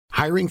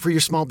Hiring for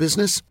your small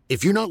business?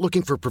 If you're not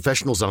looking for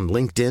professionals on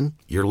LinkedIn,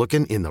 you're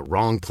looking in the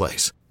wrong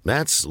place.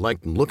 That's like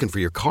looking for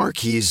your car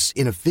keys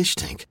in a fish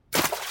tank.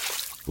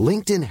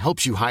 LinkedIn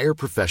helps you hire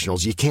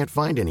professionals you can't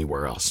find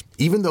anywhere else,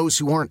 even those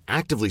who aren't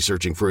actively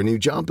searching for a new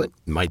job but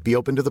might be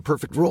open to the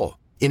perfect role.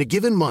 In a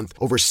given month,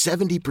 over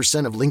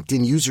 70% of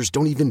LinkedIn users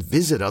don't even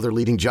visit other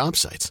leading job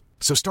sites.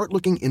 So start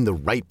looking in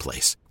the right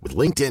place. With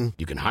LinkedIn,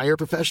 you can hire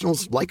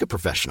professionals like a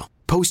professional.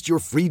 Post your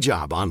free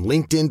job on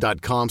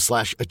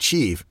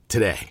linkedin.com/achieve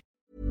today.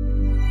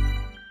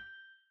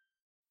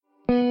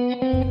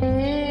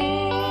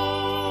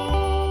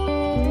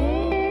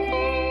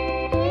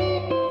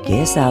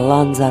 Kesä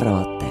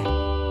Lanzarote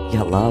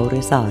ja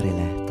Lauri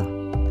Saarilehto.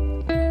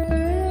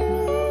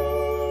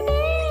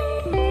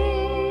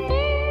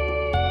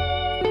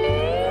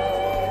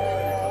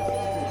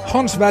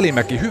 Hans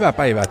Välimäki, hyvää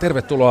päivää.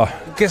 Tervetuloa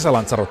Kesä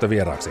Lanzarote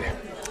vieraaksi.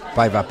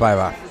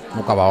 Päivää.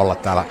 Mukava olla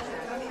täällä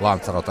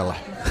Lanzarotella.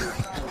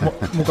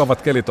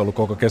 Mukavat kelit ollut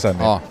koko kesän,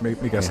 niin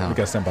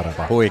mikäs sen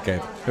parempaa?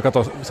 Huikeita. Ja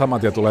kato,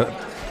 saman tien tulee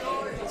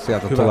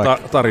sieltä hyvää tulee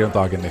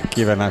tarjontaakin. Niin.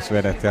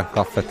 Kivenäisvedet ja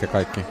kaffet ja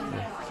kaikki.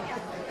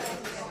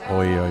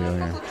 Oi.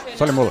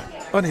 Se oli mulle.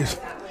 Ai niin,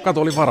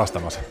 kato, oli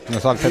varastamassa. No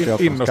sä olet heti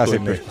ottanut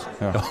käsin pystyssä.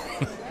 Joo.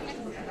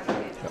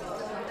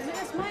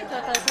 Mitäs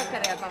maitoa tai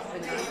sokeria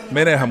kahvin?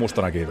 Meneehän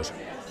mustana, kiitos.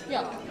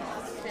 Joo,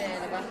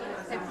 selvä.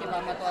 Hetki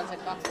vaan mä tuon sen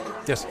kahvin.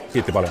 Jes,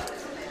 kiitti paljon.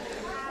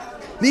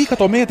 Niin,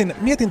 kato,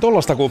 mietin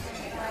tollasta, kun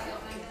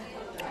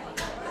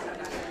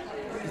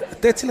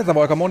teet sillä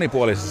tavoin aika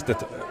monipuolisesti,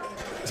 että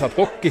sä oot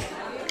kokki,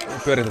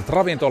 pyörität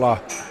ravintolaa,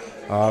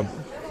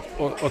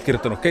 oot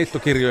kirjoittanut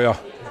keittokirjoja,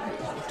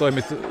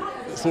 toimit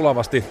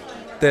sulavasti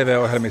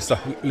TV-ohjelmissa,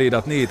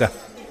 liidat niitä.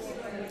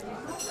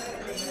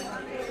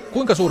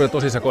 Kuinka suuri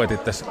tosi sä koet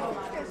itses,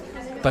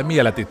 tai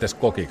mielet itses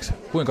kokiksi?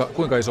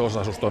 Kuinka iso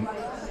osa susta on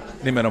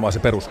nimenomaan se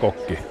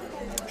peruskokki?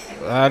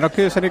 No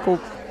kyllä se niinku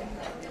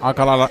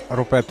aika lailla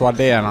rupeaa tuo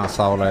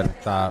DNAssa olemaan,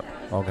 että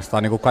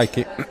oikeastaan niinku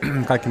kaikki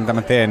mitä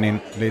mä teen,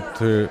 niin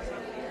liittyy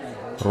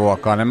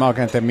ruokaan. En mä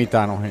oikein tee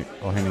mitään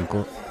ohi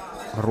niinku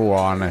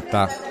ruoan,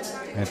 että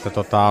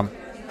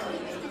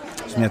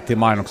jos miettii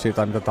mainoksia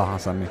tai mitä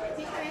tahansa, niin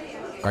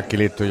kaikki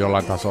liittyy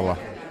jollain tasolla.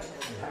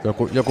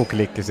 Joku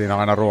klikki siinä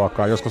aina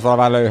ruokaa. Joskus vaan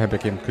vähän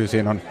löyhempikin, mutta kyllä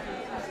siinä on,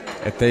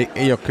 että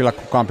ei ole kyllä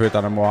kukaan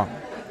pyytänyt mua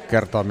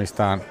kertoa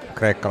mistään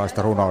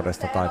kreikkalaista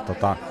runoudesta tai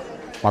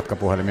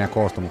matkapuhelimien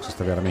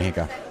koostumuksesta vielä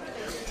mihinkään.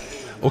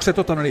 Onko se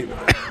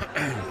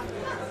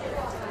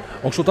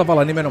onko sulla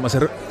tavallaan nimenomaan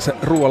se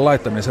ruoan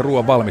laittaminen, se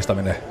ruoan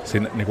valmistaminen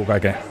siinä niin kuin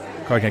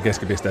kaiken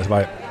keskipisteessä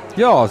vai?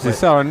 Joo, siis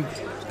se on,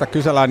 sitä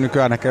kysellään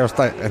nykyään ehkä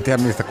jostain, en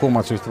tiedä mistä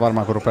kummat syystä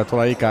varmaan kun rupeaa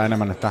tulla ikää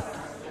enemmän, että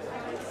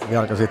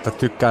vieläkö siitä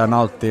tykkää ja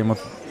nauttii,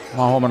 mutta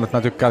mä oon huomannut, että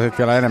mä tykkään siitä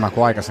vielä enemmän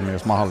kuin aikaisemmin,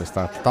 jos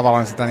mahdollista. Että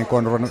tavallaan sitä niin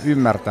on ruvennut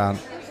ymmärtämään,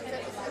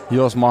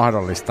 jos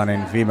mahdollista,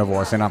 niin viime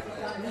vuosina,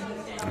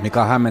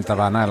 mikä on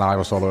hämmentävää näillä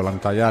aivosoluilla,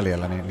 mitä on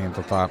jäljellä,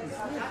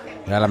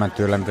 ja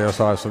elämäntyylillä, mitä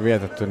jossain vaiheessa on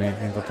vietetty, niin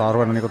on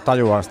ruvennut niin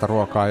tajuaa sitä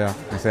ruokaa ja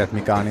se, että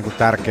mikä on niin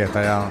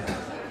tärkeää ja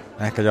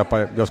ehkä jopa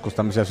joskus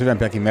tämmöisiä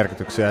syvempiäkin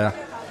merkityksiä. Ja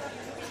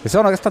se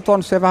on oikeastaan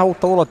tuonut siihen vähän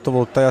uutta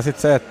ulottuvuutta ja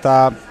sitten se,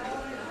 että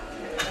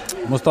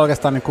musta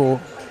oikeastaan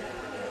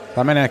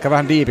tämä menee ehkä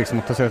vähän diipiksi,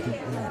 mutta se,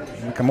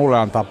 mikä mulle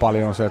antaa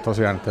paljon on se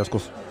tosiaan, että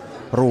joskus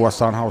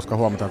ruuassa on hauska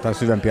huomata jotain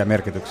syvempiä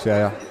merkityksiä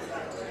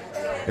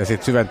ja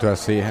sitten syventyä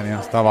siihen ja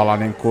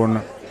tavallaan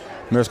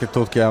myöskin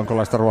tutkia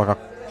jonkinlaista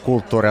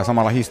ruokakulttuuria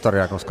samalla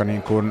historiaa, koska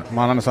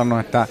mä oon aina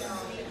sanonut, että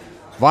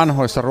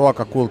vanhoissa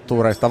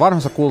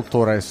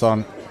kulttuureissa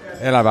on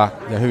elävä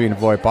ja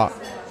hyvinvoipa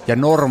ja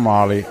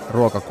normaali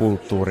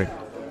ruokakulttuuri.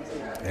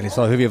 Eli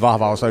se on hyvin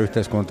vahva osa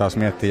yhteiskuntaa, jos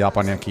miettii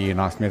Japania ja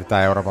Kiinaa, sitten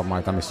mietitään Euroopan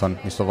maita, missä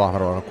on vahva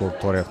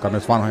ruokakulttuuri, jotka on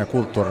myös vanhoja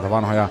kulttuureita,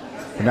 ja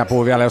minä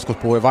joskus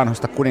puhuin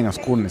vanhoista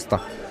kuningaskunnista,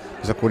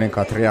 missä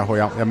kuninkaat riehui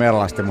ja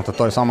mellasti, mutta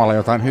toi samalla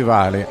jotain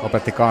hyvää, eli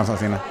opetti kansan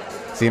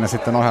siinä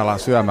sitten ohellaan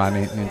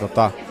syömään,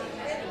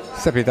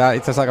 se pitää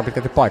itse asiassa aika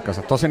pitkälti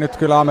paikkansa. Tosin nyt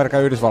kyllä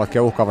Amerikan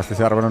Yhdysvallatkin on uhkaavasti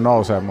se ruvennut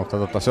nousee,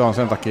 mutta se on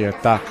sen takia,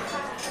 että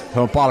he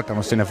on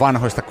palkannut sinne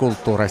vanhoista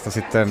kulttuureista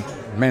sitten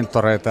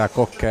mentoreita ja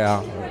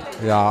kokkeja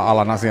ja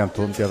alan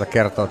asiantuntijoita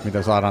kertoo, että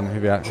miten saadaan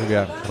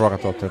hyviä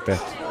ruokatuotteita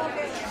tehtyä.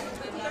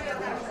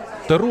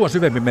 Tuo ruoan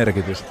syvempi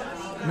merkitys,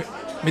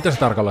 mitä se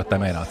tarkalleen että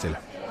meinaat sille?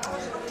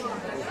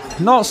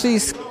 No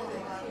siis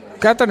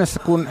käytännössä,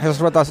 jos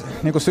ruvetaan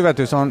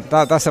syventyä,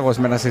 tässä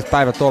voisi mennä siis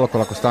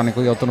päivätolkulla, kun sitä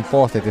on joutunut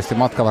pohtimaan tietysti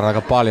matkan varrella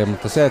aika paljon,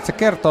 mutta se, että se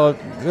kertoo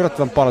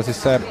yllättävän paljon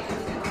siis se,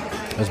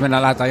 jos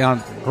lähdetään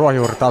ihan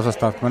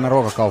ruohonjuuritasosta, että mennään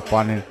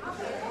ruokakauppaan, niin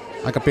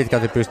aika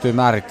pitkälti pystyy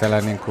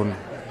määrittelemään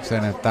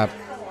sen, että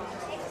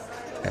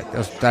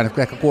jos tämä nyt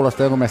ehkä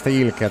kuulostaa jonkun mielestä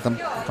ilkeältä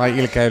tai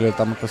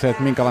ilkeilyltä, mutta se,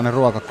 että minkälainen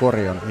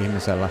ruokakori on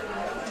ihmisellä,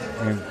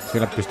 niin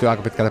sillä pystyy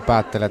aika pitkälti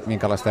päättelemään, että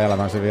minkälaista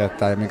elämää se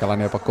viettää ja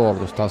minkälainen jopa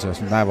koulutustaso,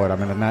 jos näin voidaan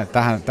mennä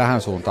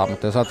tähän suuntaan.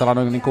 Mutta jos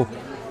ajatellaan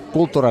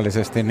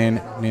kulttuurillisesti,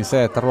 niin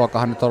se, että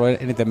ruokahan nyt on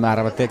ollut eniten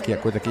määräävä tekijä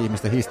kuitenkin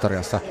ihmisten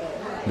historiassa,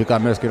 mikä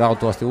on myöskin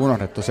autuasti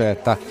unohdettu se,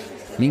 että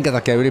minkä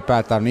takia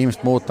ylipäätään on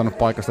ihmiset muuttanut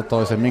paikasta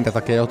toiseen, minkä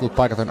takia joutuu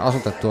paikat on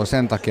asutettua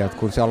sen takia, että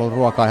kun siellä on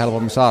ruokaa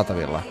helpommin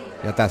saatavilla.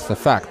 Ja that's a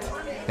fact.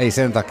 Ei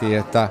sen takia,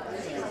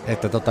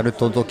 että nyt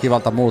tuntuu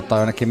kivalta muuttaa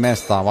jonnekin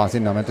mestaan, vaan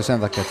sinne on menty sen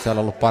takia, että siellä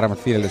on ollut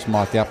paremmat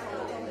viljelysmaat. Ja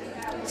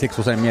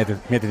siksi usein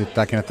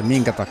mietityttääkin, että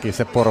minkä takia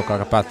se porukka,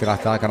 joka päätti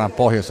lähteä aikanaan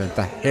pohjoiseen,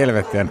 että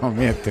helvettiä on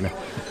miettinyt.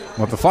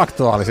 Mutta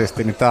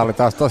faktuaalisesti niin täällä oli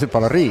taas tosi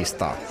paljon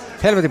riistaa.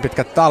 Helvetin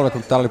pitkät talvet,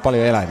 mutta täällä oli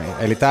paljon eläimiä.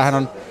 Eli tämähän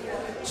on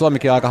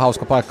Suomikin aika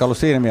hauska paikka ollut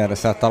siinä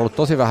mielessä, että on ollut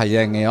tosi vähän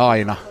jengiä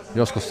aina.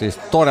 Joskus siis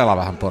todella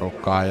vähän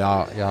porukkaa.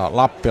 Ja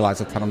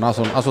lappilaisethan on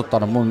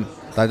asuttanut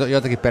tai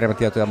joitakin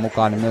perimätietojen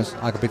mukaan, niin myös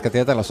aika pitkälti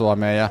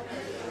Etelä-Suomeen.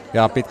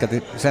 Ja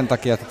pitkälti sen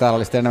takia, että täällä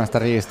oli sitten enemmän sitä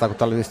riistaa, kun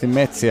täällä oli tietysti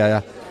metsiä.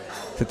 Ja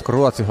sitten kun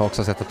Ruotsi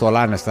hoksasi, että tuo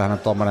lännessähän on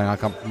tuommoinen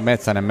aika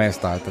metsäinen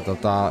mesta, että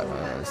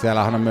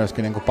siellähän on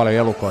myöskin niin kuin paljon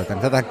elukoita.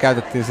 Niin tätä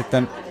käytettiin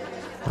sitten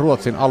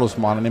Ruotsin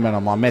alusmaana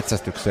nimenomaan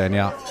metsästykseen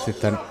ja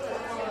sitten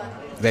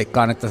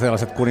veikkaan, että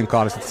sellaiset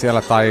kuninkaalliset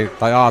siellä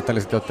tai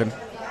aateliset, joiden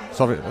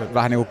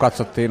vähän niin kuin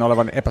katsottiin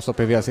olevan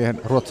epäsopivia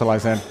siihen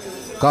ruotsalaiseen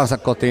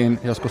kansakotiin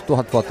joskus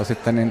 1000 vuotta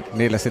sitten, niin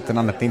niille sitten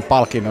annettiin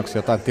palkinnoksi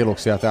jotain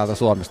tiluksia täältä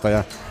Suomesta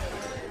ja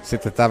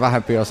sitten tämä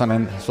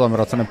vähempiosainen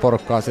suomenruotsalainen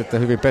porukka on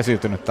sitten hyvin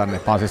pesiytynyt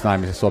tänne. Mä oon siis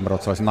naimisissa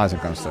suomenruotsalaisen naisen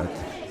kanssa.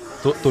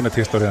 Tunnet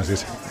historian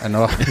siis?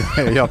 No,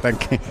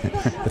 jotenkin.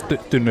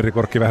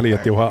 Tynnyrikorkki vähän liian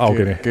tiuhaa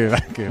auki, niin kyllä.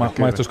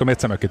 Maistuisiko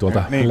metsämökki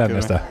tuolta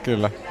lännestä?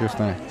 Kyllä, just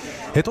näin.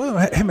 Hei, toi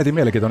on hemmetin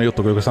mielenkiintoinen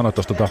juttu, kun sanoit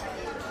tuosta,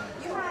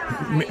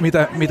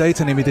 mitä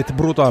itse nimitit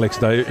brutaaliksi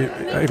tai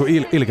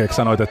ilkeäksi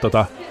sanoit,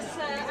 että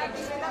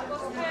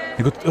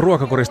niin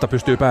ruokakorista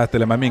pystyy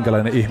päättelemään,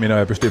 minkälainen ihminen on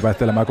ja pystyy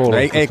päättelemään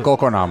koulutusta. Ei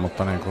kokonaan,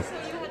 mutta niin kuin,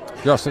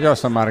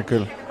 jossain määrin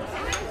kyllä.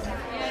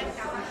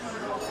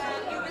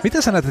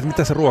 Miten sä näet, että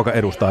mitä se ruoka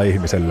edustaa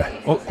ihmiselle?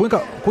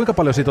 Kuinka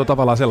paljon siitä on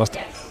tavallaan sellaista?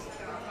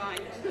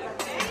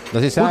 No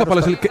siis kuinka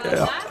paljon sillä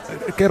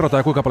kerrotaan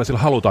ja kuinka paljon sillä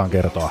halutaan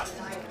kertoa?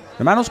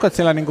 No mä en usko, että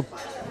siellä niin kuin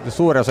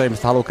suuri osa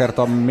ihmistä haluaa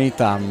kertoa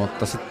mitään,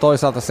 mutta sitten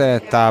toisaalta se,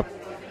 että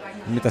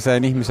mitä se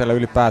ihmiselle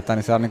ylipäätään,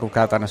 niin se on niin kuin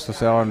käytännössä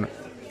se on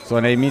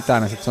ei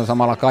mitään, ja sitten se on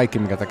samalla kaikki,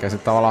 mikä tekee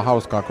sitten tavallaan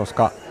hauskaa,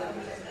 koska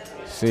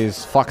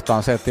siis fakta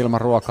on se, että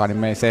ilman ruokaa niin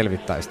me ei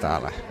selvittäisi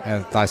täällä.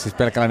 Tai siis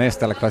pelkällä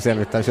nesteellä kyllä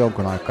selvittäisi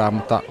jonkun aikaa,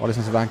 mutta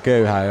olisi se vähän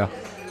köyhää ja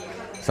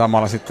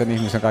samalla sitten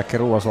ihmisen kaikki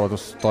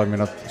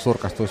ruoansuotustoiminnot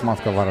surkastuisi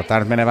matkan varrella. Tämä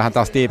nyt menee vähän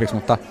taas tiipiksi,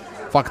 mutta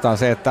fakta on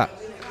se, että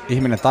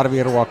ihminen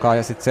tarvii ruokaa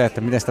ja sitten se,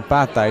 että miten sitä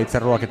päättää itse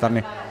ruokita,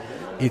 niin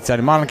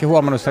itseäni mä oon ainakin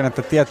huomannut sen,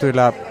 että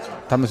tietyillä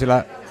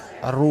tämmöisillä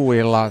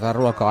ruuilla tai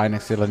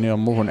ruoka-aineksilla niin on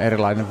muuhun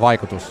erilainen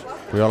vaikutus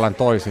kuin jollain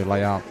toisilla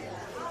ja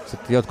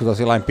sitten jotkut on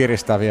sillain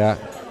piristäviä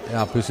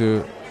ja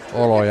pysyy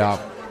olo ja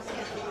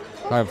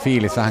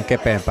fiilis vähän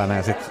kepeämpänä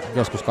ja sitten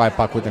joskus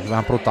kaipaa kuitenkin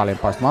vähän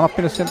brutaalimpaa. Mä oon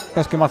oppinut sen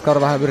myöskin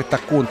matkaudella vähän yrittää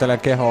kuuntelemaan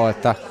kehoa,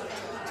 että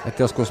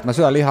joskus mä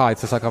syön lihaa itse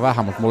asiassa aika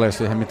vähän, mutta mulla ei ole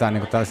siihen mitään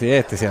niin kuin tällaisia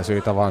eettisiä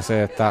syitä, vaan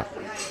se,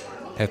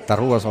 että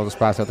ruoansulutus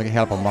pääsee jotenkin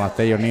helpommalla,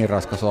 että ei ole niin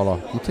raskas olo.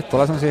 Mutta sitten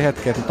tulee sellaisia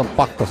hetkiä, että nyt on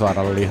pakko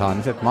saada lihaa,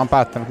 niin sitten mä oon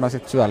päättänyt, että mä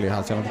sitten syön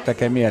lihaa silloin, kun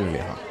tekee mieli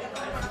lihaa.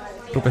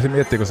 Rupesin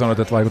miettimään, kun sanoit,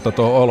 että vaikuttaa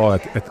tuohon oloon,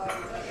 että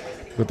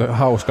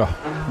hauska.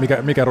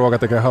 Mikä ruoka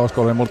tekee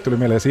hauska oloa, mulle tuli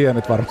mieleen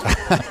sienet varmaan.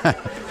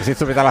 Ja sit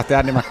sun pitää lähteä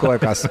Andy McCoy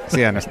kanssa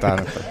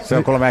sienestään. Se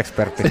on kuulemma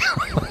ekspertti.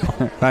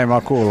 Näin mä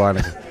oon kuullut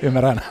ainakin.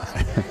 Ymmärrän.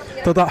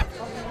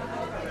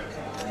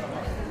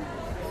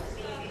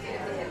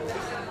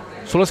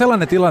 Sulla on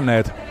sellainen tilanne,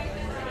 että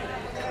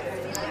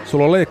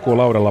sulla on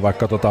leikkuulaudalla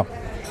vaikka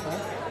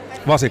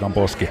vasikan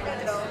poski.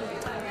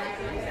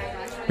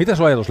 Miten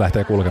sun ajatus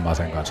lähtee kulkemaan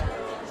sen kanssa?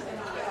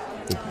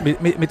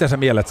 Miten sä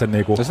miellet sen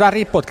niinku? Se vähän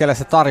riippuu, että kelle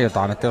se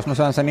tarjotaan. Että jos mä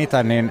syön sen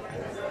itse, niin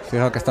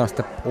siihen oikeastaan on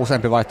sitten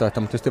useampi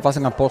vaihtoehto. Mutta tietysti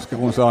vasikan poski,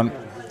 kun se on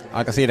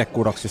aika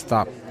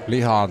siidekudoksista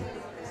lihaa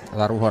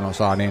tai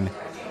ruhonosaa, niin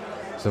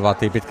se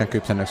vaatii pitkän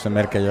kypsennyksen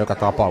melkein joka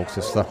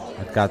tapauksessa.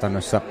 Että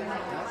käytännössä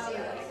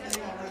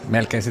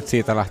melkein sit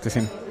siitä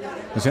lähtisin.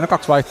 No siinä on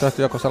kaksi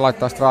vaihtoehtoa, joko se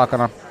laittaa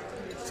raakana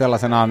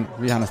sellaisenaan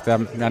vihannesta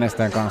ja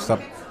nesteen kanssa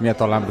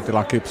mieton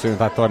lämpötilan kypsyyn,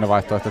 tai toinen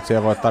vaihtoehto, että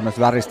siellä voi ottaa myös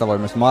väristä, voi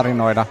myös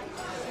marinoida.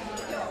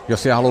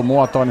 Jos siellä haluaa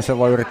muotoa, niin se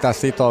voi yrittää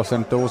sitoa. Se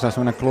nyt on usein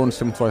sellainen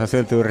klunssi, mutta voi se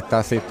silti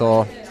yrittää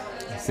sitoa.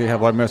 Siihen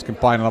voi myöskin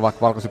painella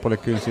vaikka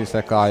valkosipulikynsiä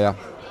sekaan.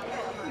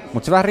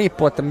 Mutta se vähän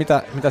riippuu, että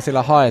mitä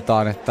sillä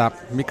haetaan, että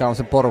mikä on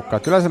se porukka.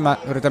 Et yleensä mä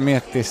yritän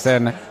miettiä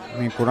sen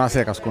niin kuin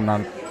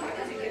asiakaskunnan,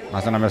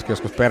 mä sanon myöskin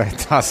joskus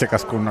perhettä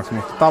asiakaskunnaksi,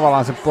 mutta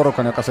tavallaan sen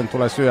porukan, joka sen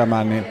tulee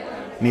syömään, niin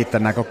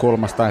niiden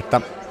näkökulmasta,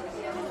 että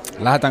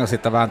lähdetäänkö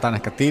sitten vääntämään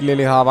ehkä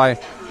tillilihaa vai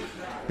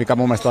mikä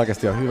mun mielestä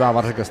oikeasti on hyvää,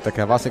 varsinkin jos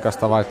tekee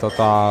vasikasta, vai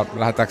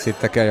lähdetäänkö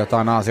sitten tekemään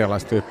jotain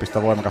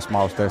aasialaistyyppistä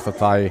voimakasmausteista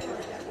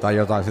tai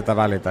jotain sitä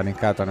välitä, niin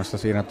käytännössä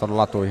siinä on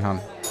latu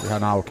ihan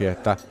auki,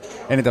 että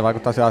eniten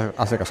vaikuttaa se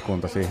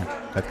asiakaskunta siihen,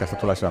 etkä sitä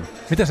tulee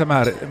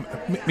syömään.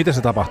 Miten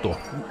se tapahtuu?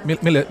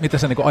 Miten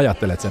sä niinku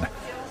ajattelet sen?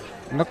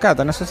 No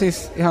käytännössä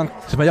siis ihan...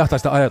 Se mä jahtaa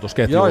sitä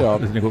ajatusketjua. Joo.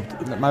 Niin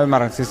mä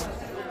ymmärrän, että siis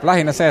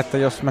lähinnä se, että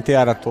jos mä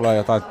tiedän, että tulee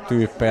jotain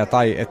tyyppejä,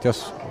 tai että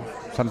jos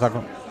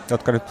sanotaanko,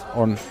 jotka nyt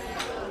on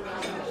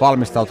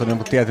valmistautunut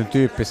jonkun tietyn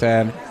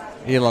tyyppiseen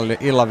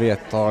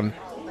illanviettoon,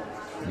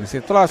 niin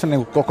siitä tulee se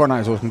niin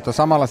kokonaisuus, mutta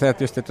samalla se,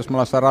 että jos me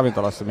ollaan jossain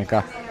ravintolassa,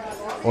 mikä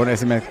on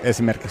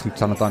esimerkiksi nyt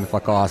sanotaan nyt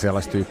vaikka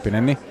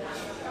aasialaistyyppinen, niin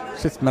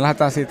sitten me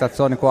lähdetään siitä, että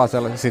se on niin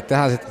aasialainen, sitten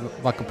tehdään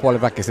vaikka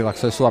puoliväkisin, vaikka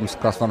se olisi Suomessa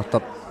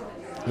kasvanutta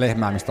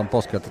lehmää, mistä on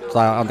poskiotettu,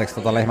 tai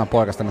anteeksi, lehmän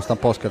poikasta, mistä on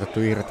poskiotettu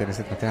irti, niin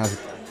sitten me tehdään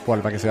sitten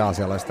puoliväkisin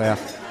aasialaista.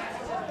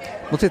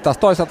 Mutta sitten taas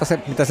toisaalta se,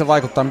 miten se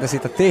vaikuttaa, mitä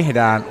siitä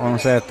tehdään, on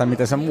se, että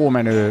miten se muu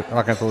meny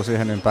rakentuu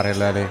siihen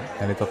ympärille, eli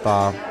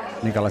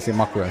minkälaisia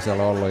makuja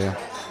siellä on ollut. Ja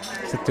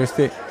sitten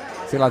tietysti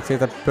sillä, että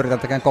siitä pyritään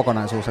tekemään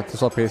kokonaisuus, että se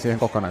sopii siihen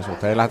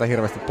kokonaisuuteen, ei lähdetä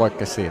hirveästi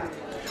poikkea siitä.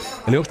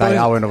 Eli tämä ei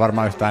auennut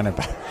varmaan yhtään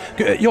enempää.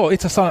 Joo,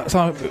 itse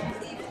asiassa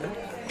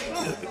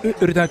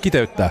yritän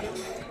kiteyttää.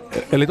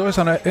 Eli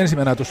toisaalta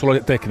ensimmäinen ajatus sulla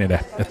oli tekninen,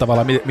 että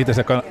tavallaan miten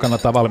se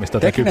kannattaa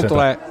valmistaa tai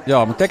kypsentää.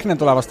 Mutta tekninen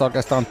tulee vasta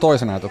oikeastaan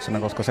toisen ajatuksena,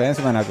 koska se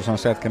ensimmäinen ajatus on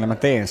se, että kenellä mä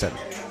teen sen.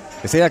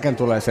 Ja sen jälkeen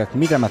tulee se, että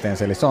mitä mä teen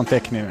sen, eli se on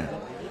tekninen.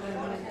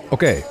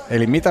 Okei.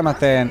 Eli mitä mä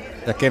teen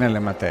ja kenelle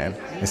mä teen.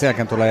 Ja sen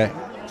jälkeen tulee,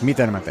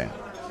 miten mä teen.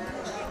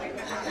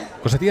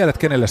 Kun sä tiedät,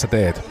 kenelle sä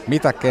teet.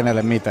 Mitä,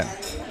 kenelle, miten.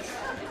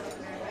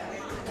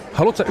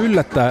 Haluatko sä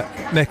yllättää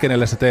ne,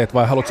 kenelle sä teet,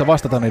 vai haluatko sä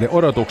vastata niiden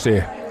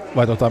odotuksiin?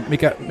 Vai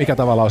mikä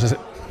tavalla on se?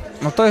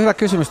 No toi on hyvä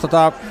kysymys.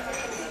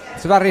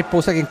 Se vähän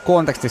riippuu sekin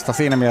kontekstista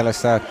siinä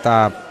mielessä,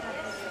 että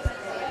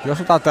jos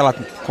nyt ajatellaan,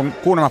 että kun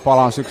kuunnelma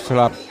palaan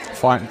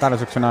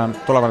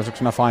tulevana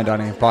syksynä Fine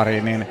Diningin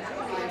pariin, niin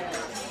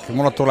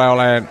mulla tulee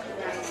olemaan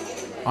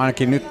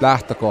ainakin nyt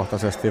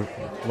lähtökohtaisesti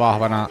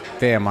vahvana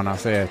teemana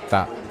se,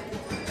 että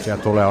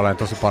siellä tulee olemaan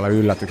tosi paljon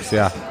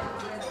yllätyksiä,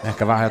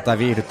 ehkä vähän jotain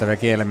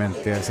viihdyttäviä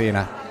elementtejä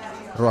siinä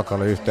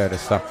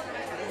ruokailuyhteydessä,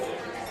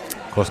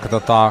 koska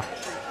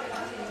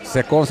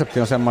se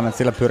konsepti on semmoinen, että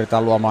sillä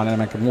pyritään luomaan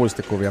enemmänkin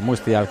muistikuvia,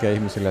 muistijälkeä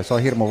ihmisille. Se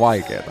on hirmu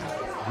vaikeaa.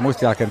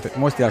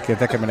 Muistijälkien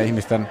tekeminen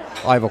ihmisten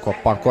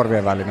aivokoppaan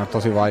korvien väliin on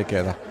tosi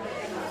vaikeaa.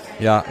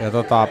 Ja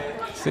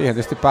siihen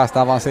tietysti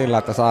päästään vaan sillä,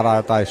 että saadaan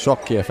jotain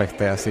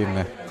shokkiefektejä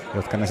sinne,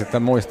 jotka ne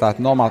sitten muistaa,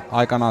 että Noma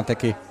aikanaan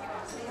teki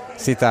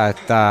sitä,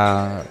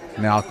 että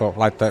ne alkoi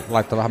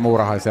laittaa vähän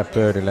muurahaisia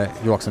pöydille,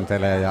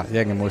 juoksentelee ja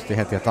jengi muisti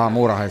heti, että tämä on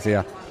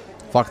muurahaisia.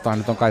 Faktahan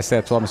nyt on kai se,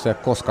 että Suomessa ei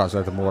ole koskaan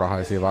syöty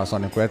muurahaisia, vaan se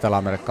on niin kuin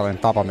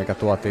etelä-amerikkalainen tapa, mikä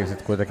tuotiin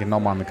sitten kuitenkin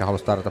Nomaan, mikä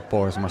halusi tarjota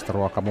pohjoismaista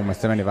ruokaa. Mun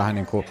mielestä se meni vähän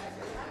niin kuin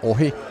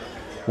ohi.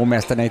 Mun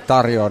mielestä ne ei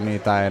tarjoa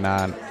niitä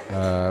enää,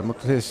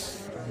 mutta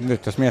siis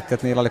nyt jos miettii,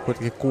 että niillä oli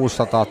kuitenkin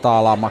 600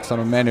 taalaa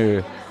maksanut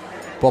meny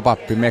pop-up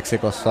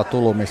Meksikossa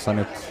Tulumissa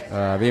nyt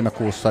viime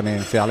kuussa,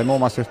 niin siellä oli muun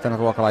muassa yhtenä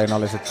ruokalajina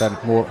oli sitten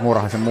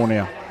muurahaisen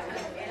munia.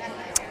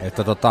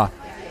 Että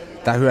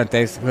tämä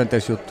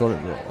hyönteisjuttu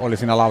oli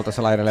siinä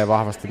lautasella edelleen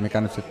vahvasti,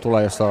 mikä nyt sitten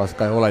tulee jossain vaiheessa,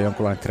 kai ole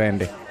jonkunlainen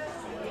trendi.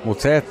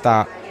 Mutta se,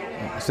 että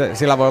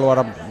sillä voi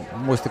luoda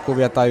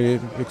muistikuvia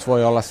tai yksi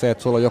voi olla se,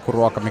 että sulla on joku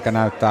ruoka, mikä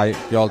näyttää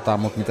joltain,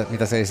 mutta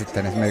mitä se ei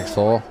sitten esimerkiksi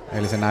ole.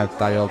 Eli se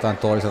näyttää joltain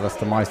toiselta,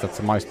 sitten maistat, että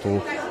se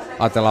maistuu.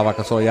 Ajatellaan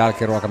vaikka se on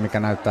jälkiruoka, mikä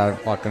näyttää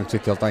vaikka nyt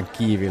sitten joltain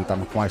kiiviltä,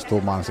 mutta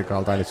maistuu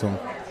mansikalta, eli sun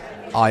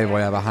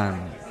aivoja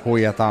vähän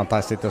huijataan,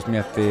 tai sitten jos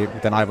miettii,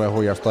 miten aivojen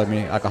huijaus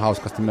toimii aika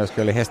hauskasti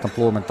myöskin, oli Heston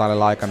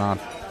Blumenthalilla aikanaan,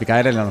 mikä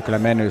edelleen on kyllä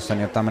menyissä,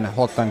 niin on tämmöinen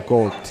hot and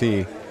cold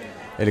tea,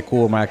 eli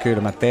kuuma ja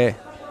kylmä tee.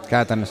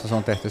 Käytännössä se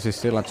on tehty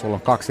siis sillä, että sulla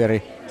on 2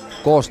 eri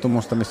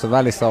koostumusta, missä on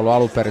välissä ollut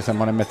alunperin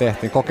semmoinen,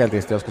 me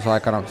kokeiltiin sitä joskus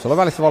aikana. Sulla on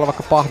välissä voi olla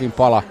vaikka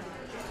pahvinpala,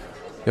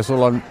 ja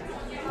sulla on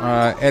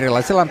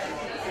erilaisilla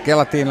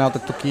gelatiinilla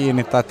otettu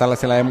kiinni tai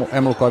tällaisilla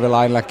emulkoivilla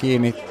aineilla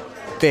kiinni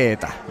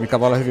teetä, mikä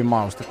voi olla hyvin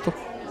maustettu.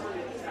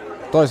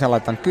 Toisen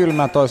laitetaan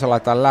kylmää, toisen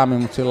laitetaan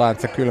lämmin, mutta sillä lailla,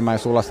 että se kylmä ei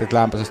sula siitä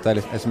lämpöisestä,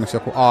 eli esimerkiksi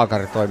joku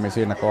aakari toimii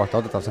siinä kohtaa.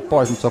 Otetaan se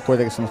pois, mutta se on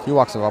kuitenkin semmoista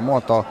juoksevaa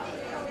muotoa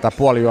tai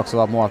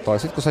puolijuoksevaa muotoa.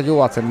 Sitten kun sä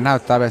juot sen, niin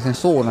näyttää vielä sen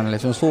suunnan, eli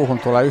sun suuhun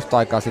tulee yhtä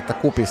aikaa sitten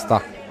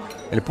kupista.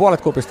 Eli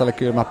puolet kupista oli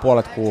kylmää,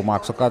 puolet kuumaa.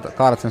 Kun sä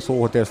kaadat sen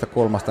suuhun tietystä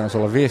kulmasta, niin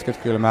sulla on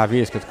 50 kylmää,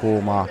 50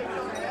 kuumaa.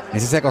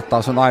 Niin se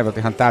sekoittaa sun aivot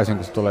ihan täysin,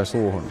 kun se tulee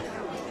suuhun.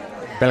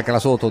 Pelkällä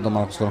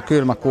suutuntumalla, kun sulla on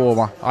kylmä,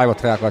 kuuma,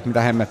 aivot reagoivat, että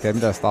mitä hemmettiä,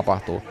 mitä tässä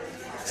tapahtuu.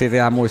 Siitä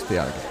jää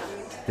muistijälki.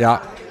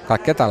 Ja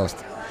kaikkea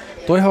tällaista.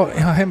 Tuo on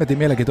ihan hemmetin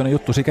mielenkiintoinen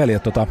juttu sikäli,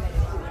 että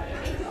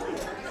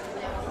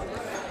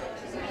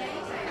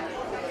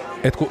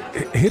et kun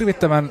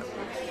hirvittävän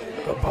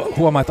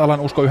huomaa, että alan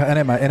usko yhä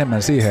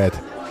enemmän siihen, että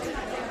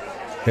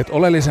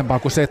oleellisempaa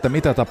kuin se, että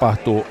mitä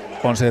tapahtuu,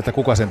 on se, että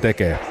kuka sen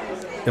tekee.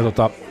 Ja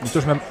nyt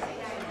jos mä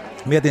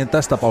mietin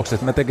tässä tapauksessa,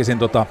 että mä tekisin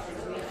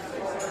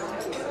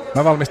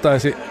mä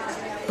valmistaisin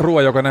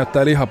ruoan, joka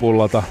näyttää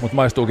lihapullolta, mutta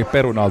maistuukin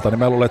perunalta, niin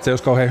mä luulen, että se ei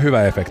olisi kauhean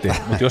hyvä efekti.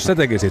 Mutta jos sä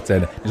tekisit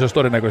sen, niin se olisi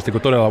todennäköisesti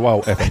todella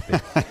wow-efekti.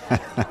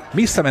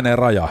 Missä menee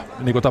raja?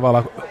 Niin kuin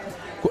tavallaan,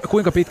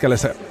 kuinka pitkälle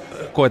sä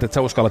koet, että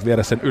sä uskallat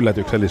viedä sen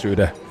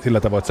yllätyksellisyyden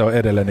sillä tavoin, että se on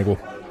edelleen niin kuin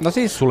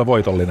sulle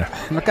voitollinen?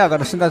 No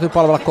käytännössä siinä täytyy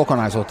palvella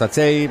kokonaisuutta. Että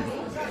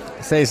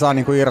se ei saa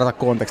niin kuin irrota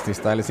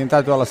kontekstista. Eli siinä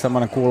täytyy olla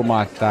semmoinen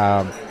kulma,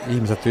 että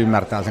ihmiset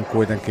ymmärtää sen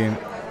kuitenkin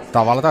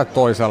tavalla tai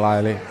toisella.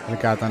 Eli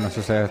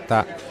käytännössä se,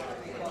 että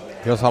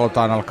jos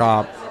halutaan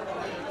alkaa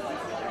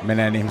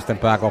meneen ihmisten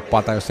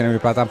pääkoppaan, tai jos sinne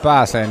ylipäätään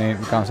pääsee, niin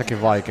mikä on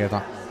sekin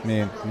vaikeeta,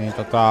 niin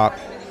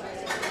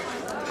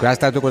Kyllä se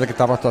täytyy kuitenkin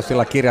tapahtua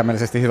sillä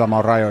kirjaimellisesti hyvän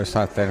maun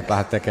rajoissa, ettei nyt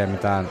lähde tekemään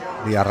mitään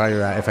liian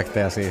rajoja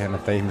efektejä siihen,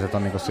 että ihmiset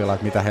on niin kuin sillä,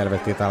 että mitä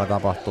helvettiä täällä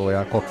tapahtuu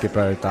ja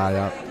kokkipöytää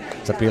ja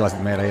sä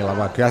pilasit meidän illan.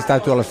 Vaan kyllä se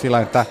täytyy olla sillä,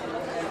 että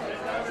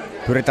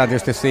pyritään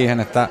tietysti siihen,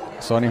 että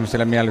se on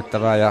ihmisille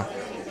miellyttävää ja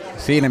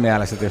siinä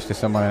mielessä tietysti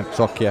semmoinen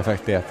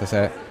shokkiefekti, että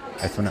se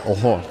että semmoinen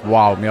oho,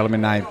 wow,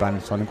 mieluummin näin päin,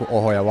 niin se on niin kuin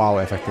oho ja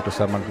wow-efekti kuin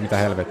semmoinen mitä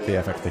helvettiä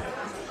efekti.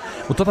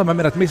 Mutta mä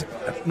menen, että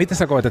miten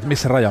sä koet, että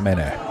missä raja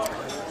menee?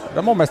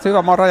 No mun mielestä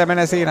hyvä raja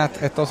menee siinä,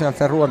 että tosiaan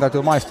sen ruoan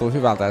täytyy maistua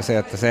hyvältä ja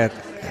että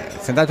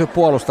sen täytyy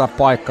puolustaa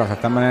paikkaansa.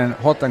 Tämmöinen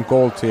hot and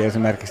cold tea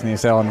esimerkiksi, niin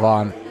se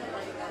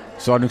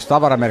on yksi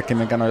tavaramerkki,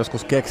 minkä ne on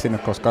joskus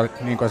keksinyt, koska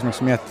niin kuin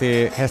esimerkiksi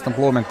miettii Heston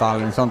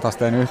Blumenthalin, niin se on taas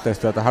tehnyt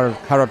yhteistyötä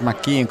Harold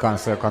McKeen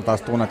kanssa, joka on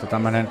taas tunnettu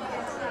tämmöinen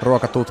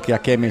ruokatutkija,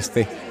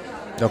 kemisti,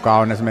 joka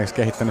on esimerkiksi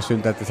kehittänyt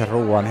synteettisen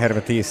ruoan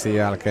Herve Thiessin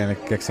jälkeen, eli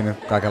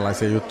keksinyt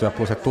kaikenlaisia juttuja,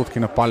 plus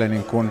tutkinut paljon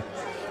niin kuin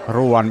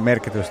ruoan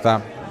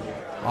merkitystä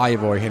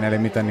aivoihin, eli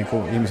miten niin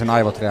kuin ihmisen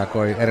aivot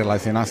reagoi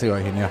erilaisiin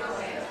asioihin. Ja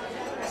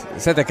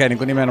se tekee niin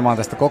kuin nimenomaan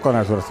tästä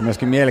kokonaisuudesta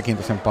myöskin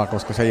mielenkiintoisempaa,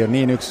 koska se ei ole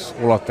niin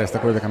yksulotteista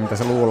kuitenkaan, mitä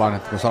se luullaan,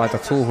 että kun sä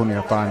laitat suuhun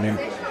jotain, niin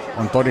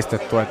on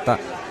todistettu, että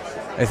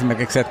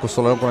esimerkiksi se, että kun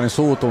sulla on jonkinlainen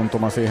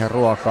suutuntuma siihen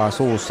ruokaa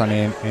suussa,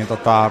 niin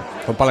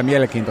on paljon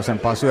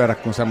mielenkiintoisempaa syödä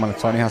kuin semmoinen,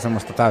 että se on ihan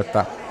semmoista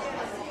täyttä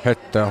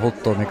höttöä,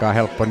 huttua, mikä on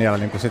helppo niellä,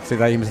 niin kuin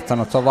sitä ihmiset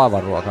sanoo, että se on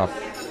vaavan ruokaa.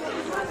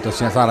 Jos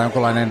siinä saadaan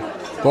jonkinlainen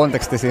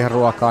konteksti siihen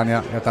ruokaan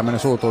ja tämmöinen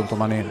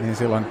suutuntuma, niin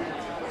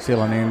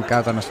silloin niin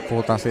käytännössä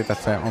puhutaan siitä,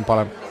 että se on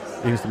paljon,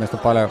 ihmisten mielestä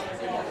paljon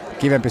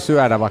kivempi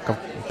syödä, vaikka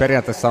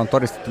periaatteessa on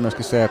todistettu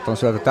myöskin se, että on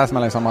syöty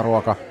täsmälleen sama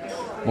ruoka,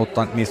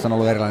 mutta niissä on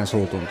ollut erilainen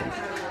suutuntuma.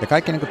 Ja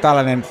kaikki niin kuin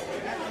tällainen,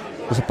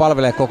 kun se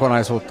palvelee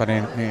kokonaisuutta,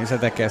 niin se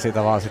tekee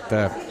siitä vaan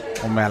sitten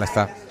mun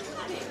mielestä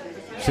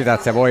sitä,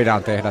 että se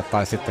voidaan tehdä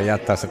tai sitten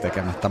jättää se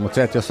tekemättä. Mutta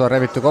se, että jos on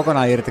revitty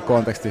kokonaan irti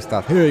kontekstista,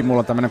 että hei, mulla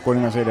on tämmöinen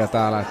kuningasidea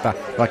täällä, että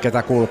vaikka ei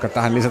tämä kuulukaan,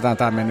 tähän lisätään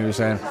tämän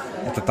menyyseen,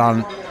 että tämä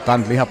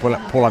on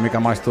lihapulla, mikä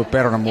maistuu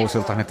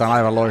perunamuusilta, niin tämä on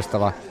aivan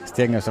loistava.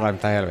 Sitten jengi on sellainen,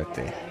 mitä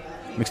helvettiä.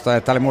 Miksi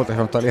tämä oli muuten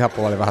sanonut, että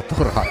lihapulla oli vähän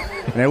turhaa.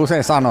 Ne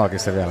usein sanookin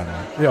se vielä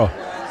näin. Joo.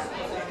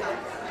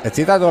 Että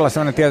siitä täytyy olla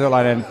sellainen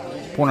tietynlainen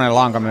punainen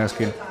lanka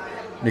myöskin,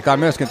 mikä on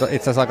myöskin itse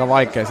asiassa aika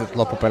vaikea sitten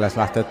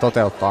loppupeleissä lähteä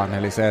toteuttamaan.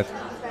 Eli se, että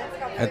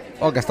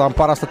oikeastaan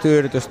parasta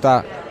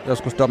tyydytystä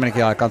joskus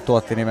Dominikin aikaan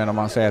tuotti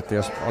nimenomaan se, että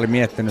jos oli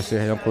miettinyt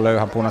siihen jonkun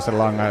löyhän punaisen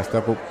langan ja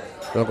sitten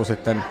joku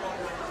sitten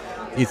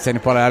itseni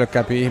paljon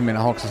älykkäämpi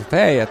ihminen hoksasi, että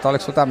hei, että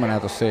oliko sulla tämmöinen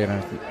ajatus siinä,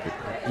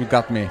 you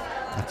got me,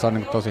 että se on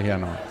niin kuin tosi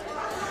hienoa.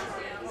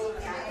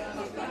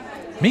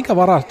 Minkä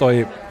varaa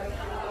toi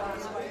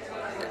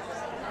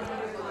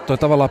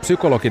tavallaan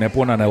psykologinen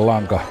punainen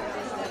lanka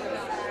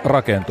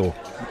rakentuu?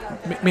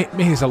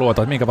 Mihin sä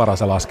luotat, minkä varaa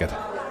sä lasket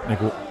niin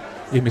kuin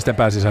ihmisten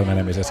pääsisällä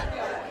menemisessä?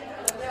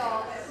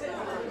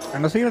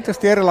 No siinä on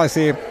tietysti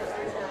erilaisia,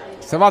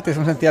 se vaatii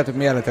semmoisen tietyn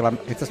mielentilan.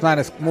 Itse asiassa mä en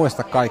edes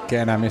muista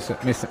kaikkea enää,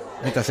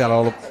 mitä siellä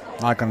on ollut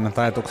aikanaan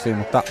ajatuksia,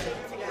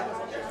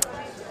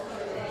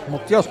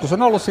 mutta joskus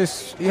on ollut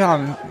siis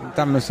ihan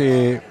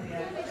tämmöisiä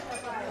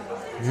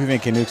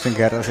hyvinkin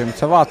yksinkertaisia, mutta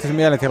se vaatii sen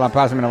mielentilan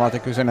pääseminen, vaatii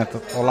kysyä, että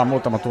ollaan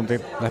muutama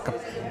tunti, ehkä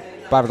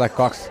päivä tai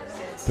kaksi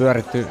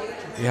pyöritty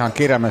ihan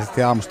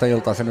kirjaimellisesti aamusta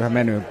iltaan sen yhden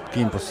menyn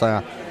kimpussa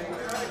ja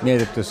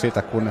mietitty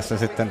sitä, kunnes se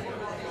sitten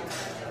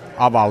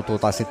avautuu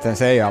tai sitten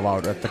se ei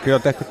avaudu. Että kyllä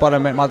on tehty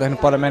mä oon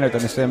tehnyt paljon menyitä,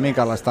 missä ei ole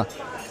minkäänlaista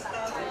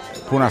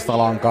punaista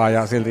lankaa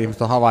ja silti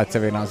ihmiset on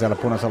havaitsevinaan siellä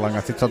punaisen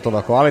lankaa. Sitten se on tullut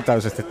joko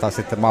alitäysisesti tai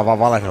sitten mä oon vaan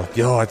valehdellut, että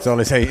joo, että se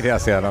oli se idea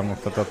siellä,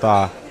 mutta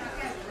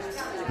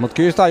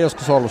kyllä sitä on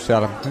joskus ollut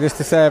siellä.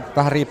 Tietysti se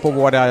vähän riippuu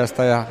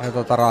vuodenajasta ja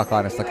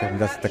raaka-aineestakin,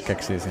 mitä sitten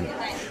keksii sinne.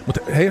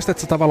 Mutta heijastat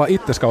sä tavallaan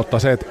itses kautta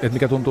se, että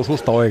mikä tuntuu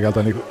susta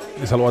oikealta, niin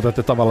sä luotat,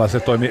 että tavallaan se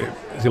toimii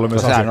silloin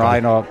myös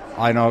asiakkaille. Sehän on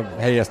ainoa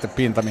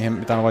heijastepinta,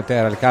 mitä mä voin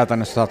tehdä. Eli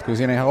käytännössä sä oot kyllä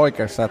siinä ihan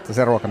oikeassa, että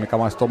se ruoka, mikä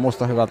maistuu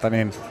musta hyvältä,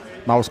 niin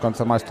mä uskon, että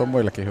se maistuu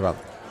muillekin hyvältä.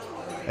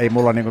 Ei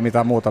mulla niinku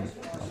mitään muuta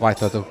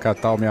vaihtoehtoa kuin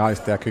käyttää omia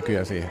aisteja ja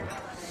kykyjä siihen.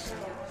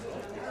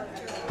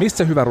 Mistä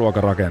se hyvä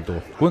ruoka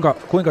rakentuu?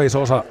 Kuinka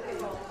iso osa,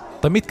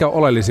 tai mitkä on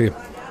oleellisia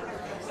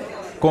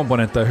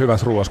komponentteja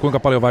hyvässä ruoassa? Kuinka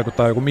paljon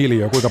vaikuttaa joku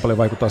miljöö, kuinka paljon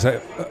vaikuttaa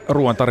se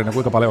ruoan tarina,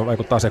 kuinka paljon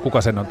vaikuttaa se,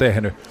 kuka sen on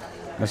tehnyt?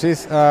 No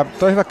siis,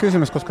 toi on hyvä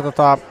kysymys, koska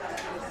sä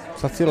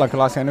oot sillä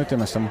kyllä asian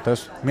ytimessä, mutta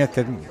jos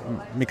miettii,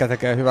 mikä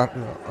tekee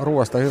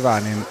ruoasta hyvää,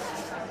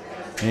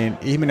 niin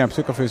ihminen on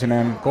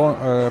psykofyysinen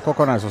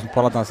kokonaisuus,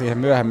 palataan siihen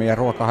myöhemmin, ja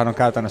ruokahan on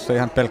käytännössä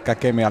ihan pelkkää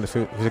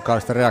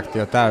kemiaallis-fysikaalista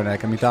reaktio täynnä,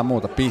 eikä mitään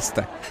muuta,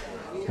 piste.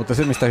 Mutta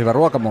se, mistä hyvä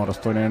ruoka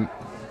muodostuu, niin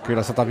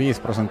kyllä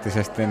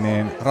 105%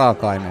 niin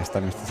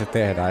raaka-aineista, mistä se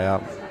tehdään, ja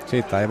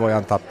siitä ei voi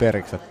antaa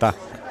periksi. Että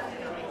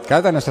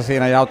käytännössä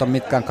siinä ei auta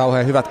mitkään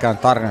kauhean hyvätkään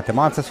tarinat, ja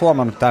mä oon itse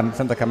huomannut tämän,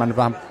 sen takia mä nyt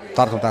vähän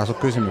tartun tähän sun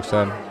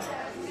kysymykseen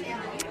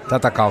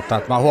tätä kautta,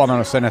 että mä oon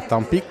huomannut sen, että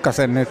on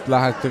pikkasen nyt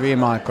lähdetty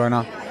viime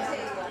aikoina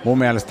mun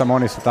mielestä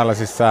monissa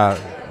tällaisissa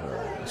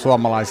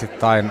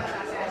suomalaisittain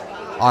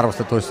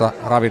arvostetuissa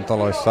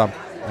ravintoloissa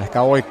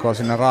ehkä oikkoa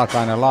sinne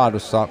raaka-aineen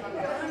laadussa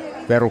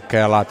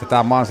verukkeella, että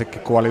tämä mansikki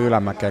kuoli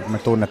ylämäkeen, kun me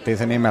tunnettiin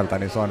sen nimeltä,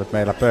 niin se on nyt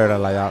meillä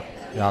pöydällä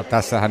ja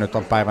tässähän nyt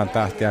on päivän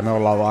tähtiä, me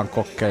ollaan vaan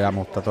kokkeja,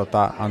 mutta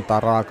antaa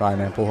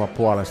raaka-aineen puhua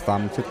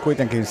puolestaan, mutta sitten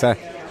kuitenkin se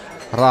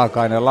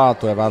raaka-aineen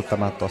laatu ei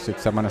välttämättä ole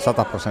sitten semmoinen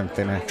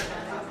 100%.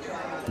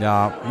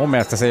 Ja mun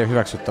mielestä se ei ole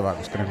hyväksyttävää,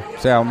 koska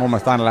se on mun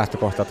mielestä aina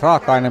lähtökohta, että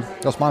raaka-aine,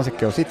 jos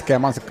mansikki on sitkeä,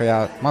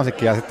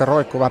 mansikki jää sitten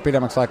roikkuu vähän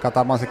pidemmäksi aikaa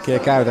tai mansikki ei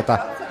käytetä,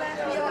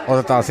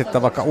 otetaan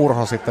sitten vaikka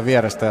urho sitten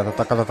vierestä ja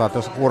katsotaan, että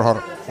jos urho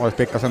olisi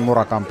pikkasen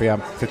murakampi ja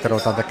sitten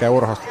ruvetaan tekemään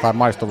urhosta tai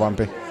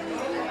maistuvampi.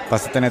 Tai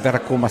sitten ei tehdä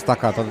kummasta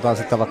takaa, että otetaan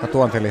sitten vaikka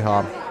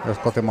tuontilihaa, jos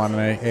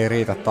kotimainen ei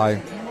riitä, tai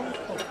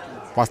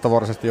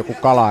vastavuoroisesti joku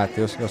kala,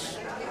 että jos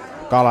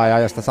kala ei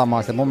aja sitä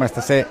samaa. Mun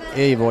mielestä se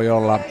ei voi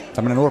olla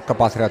tämmöinen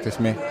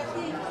nurkkapatriotismi,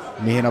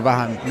 mihin on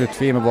vähän nyt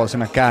viime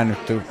vuosina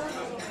käännytty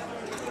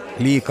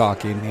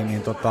liikaakin,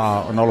 niin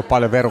on ollut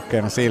paljon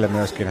verukkeena sille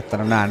myöskin, että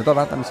nämä nyt on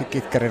vähän tämmöisiä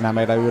kitkerinä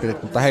meidän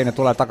yritit, mutta hei, ne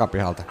tulee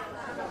takapihalta.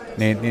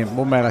 Niin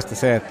mun mielestä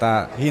se,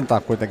 että hinta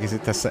on kuitenkin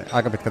sitten se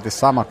aika pitkälti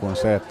sama kuin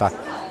se, että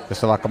jos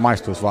se vaikka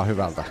maistuisi vaan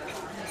hyvältä.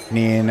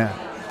 Niin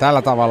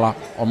tällä tavalla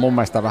on mun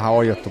mielestä vähän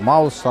oijottu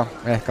maussa,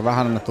 ehkä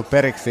vähän annettu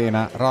periksi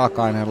siinä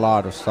raaka-aineen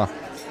laadussa.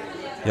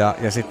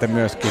 Ja sitten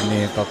myöskin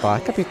niin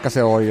ehkä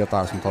pikkasen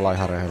oijotaan, jos nyt ollaan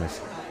ihan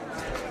rehellisiä.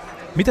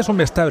 Miten sun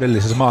mielestä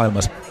täydellisessä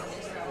maailmassa,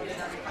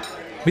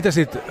 miten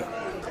siitä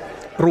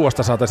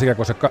ruoasta saataisiin ikään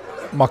kuin se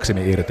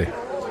maksimi irti?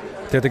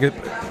 Tietenkin,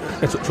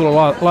 että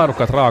sulla on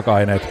laadukkaat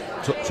raaka-aineet,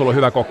 sulla on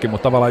hyvä kokki,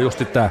 mutta tavallaan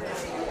just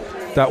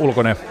tämä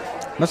ulkoinen.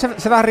 No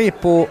se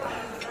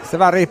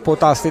vähän riippuu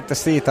taas sitten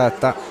siitä,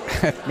 että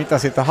mitä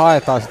siitä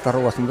haetaan sitä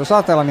ruoasta. Mutta jos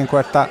ajatellaan, niin kuin,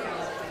 että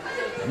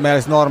meillä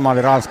olisi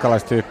normaali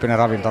ranskalaistyyppinen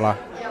ravintola,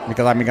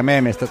 mikä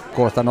meidän mielestä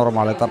kuulostaa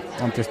normaalilta,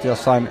 on tietysti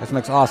jossain,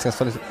 esimerkiksi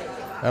Aasiassa olisi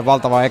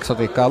valtavaa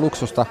eksotiikkaa ja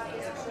luksusta,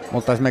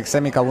 mutta esimerkiksi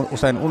se, mikä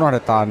usein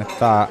unohdetaan,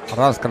 että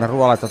ranskainen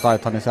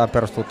ruoanlaittotaito, niin sehän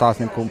perustuu taas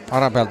niin kuin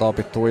arabeilta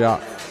opittuun ja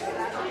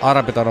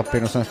arabit on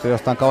oppinut sen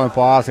jostain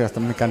kauempaa Aasiasta,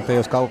 mikä nyt ei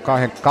olisi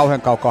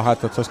kauhean kaukaa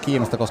haettu, että se olisi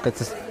Kiinasta, koska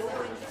itse asiassa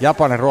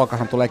Japanin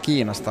ruokahan tulee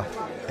Kiinasta,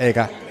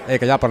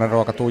 eikä Japanin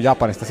ruoka tule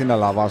Japanista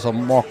sinällään, vaan se on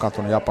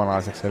muokkautunut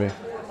japanilaiseksi, eli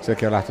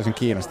sekin on lähtöisin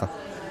Kiinasta.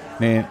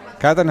 Niin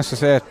käytännössä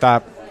se,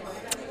 että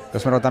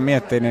jos me ruvetaan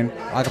miettimään,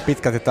 niin aika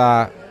pitkälti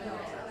tämä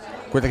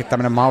kuitenkin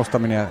tämmöinen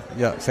maustaminen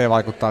ja se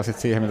vaikuttaa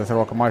sitten siihen, mitä se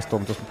ruoka maistuu,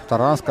 mutta jos puhutaan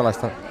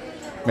ranskalaista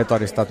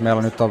metodista, että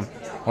meillä nyt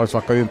olisi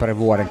vaikka ympäri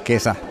vuoden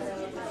kesä,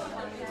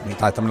 niin,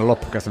 tai tämmöinen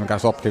loppukesä, mikä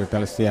olisi optimit,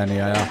 meillä olisi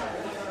sieniä ja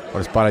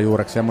olisi paljon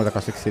juureksia ja muita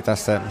kasviksia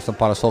tässä, missä on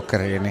paljon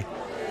sokeria,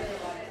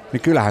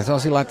 niin kyllähän se on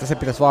sillä, että se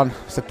pitäisi vaan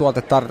se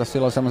tuote tarjota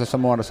silloin semmoisessa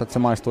muodossa, että se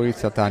maistuu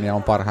itseltään ja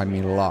on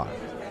parhaimmillaan.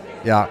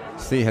 Ja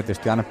siihen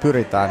tietysti aina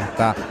pyritään,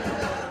 että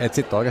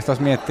sitten oikeastaan jos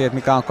miettii, että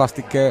mikä on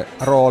kastikkeen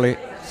rooli,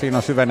 siinä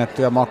on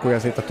syvennettyjä makuja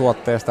siitä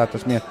tuotteesta, että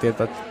jos miettii,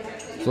 että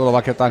sulla on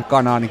vaikka jotain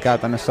kanaa, niin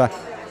käytännössä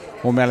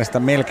mun mielestä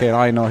melkein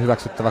ainoa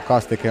hyväksyttävä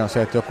kastike on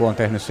se, että joku on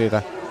tehnyt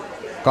siitä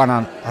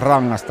kanan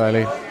rangasta,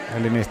 eli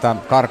niistä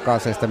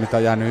karkaaseista, mitä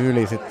on jäänyt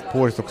yli sit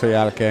puhdistuksen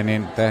jälkeen,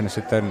 niin tehnyt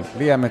sitten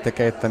liemet ja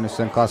keittänyt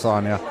sen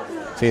kasaan ja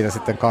siitä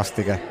sitten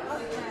kastike.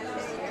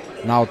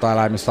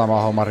 Nautaeläimissä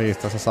sama homma,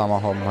 riistassa sama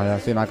homma ja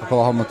siinä aika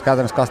kova homma, mutta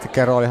käytännössä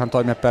kastikkeen roolihan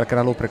toimii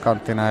pelkkänä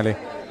lubrikanttina, eli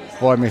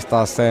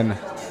voimistaa sen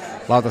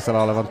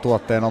lautasella olevan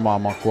tuotteen omaa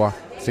makua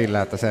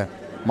sillä, että se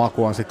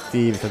maku on sitten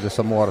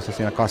tiivistetyssä muodossa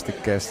siinä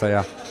kastikkeessa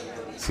ja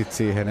sitten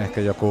siihen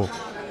ehkä joku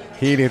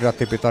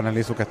hiilihydraattipitoinen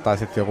lisuke tai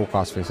sitten joku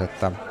kasvis,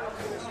 että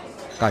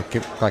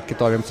kaikki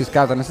toimii. Mutta siis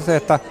käytännössä se,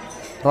 että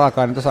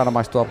raaka-aineita saada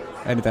maistua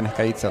eniten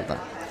ehkä itseltä.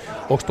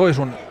 Onko toi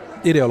sun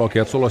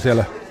ideologia, että sulla on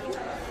siellä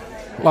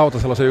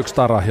lautasella se yksi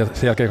tara ja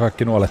sen jälkeen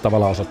kaikki nuolet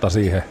tavallaan osoittaa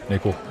siihen?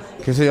 Niin kuin...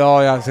 Kyllä se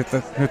joo, ja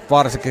sitten nyt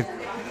varsinkin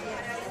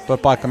tuo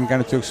paikka, mikä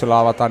nyt syksyllä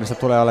avataan, niin se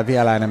tulee olla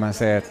vielä enemmän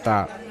se,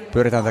 että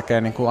pyritään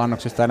tekemään niin kuin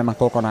annoksista enemmän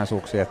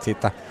kokonaisuuksia. Että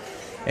siitä,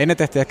 ennen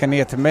tehtiin ehkä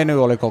niin, että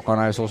menu oli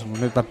kokonaisuus,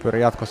 mutta nyt mä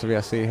pyrin jatkossa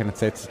vielä siihen, että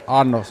se itse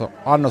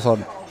annos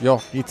on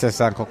jo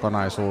itsessään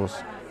kokonaisuus,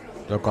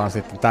 joka on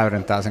sitten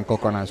täydentää sen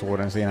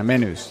kokonaisuuden siinä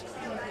menyssä,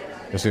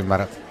 jos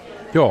ymmärrät.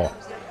 Joo.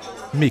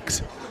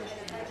 Miksi?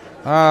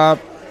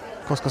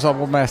 Koska se on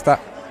mun mielestä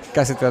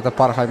käsityötä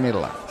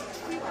parhaimmillaan.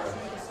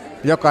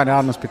 Jokainen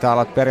annos pitää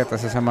olla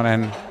periaatteessa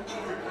semmoinen,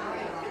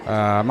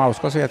 mä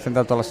uskoisin, että sen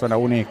täytyy olla semmoinen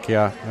uniikki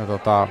ja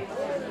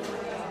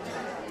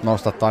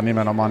nostattaa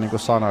nimenomaan, niin kuin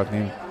sanoit,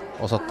 niin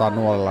osoittaa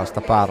nuolella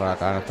sitä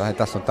pääraaka-ainetta. Hei,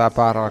 tässä on tää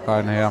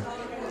pääraaka-aine ja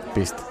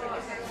piste.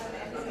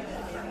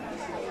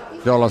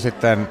 Jolloin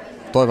sitten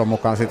toivon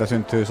mukaan siitä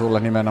syntyy sulle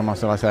nimenomaan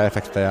sellaisia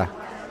efektejä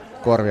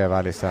korvien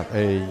välissä, että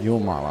ei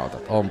jumalauta,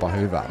 onpa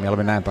hyvä.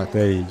 Mieluummin näinpä, että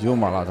ei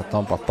jumalauta,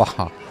 onpa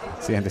paha.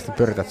 Siihen tietysti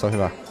pyritään, että se on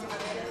hyvä.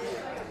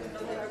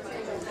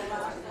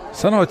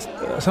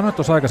 Sanoit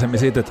tuossa aikaisemmin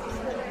siitä,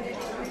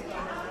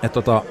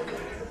 että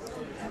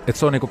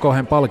se on niinku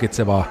kauhean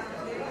palkitsevaa,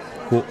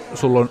 kun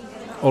sulla on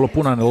ollut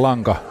punainen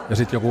lanka ja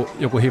sitten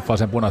joku hiffaa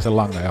sen punaisen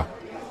langan ja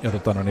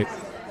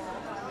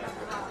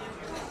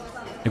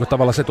niinku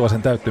tavallaan se tuo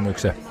sen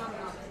täyttymyksen.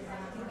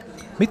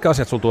 Mitkä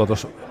asiat sulla tuo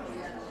tuossa?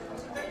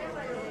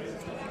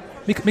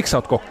 Miksi sä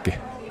oot kokki?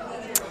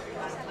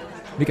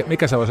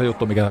 Mikä se on se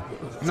juttu, mikä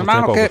No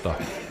mä koukuttaa?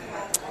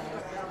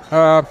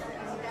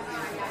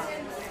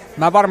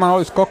 Mä en varmaan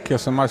olisi kokki,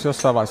 jos mä olisin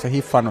jossain vaiheessa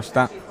hiffannut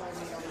sitä,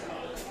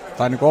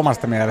 tai niin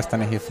omasta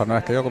mielestäni hiffannut.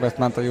 Ehkä joku mielestä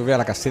mä en tajua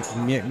vieläkään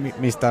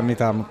mistään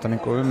mitään, mutta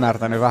niin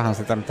ymmärtänyt vähän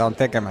sitä, mitä on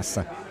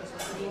tekemässä.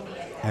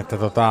 Että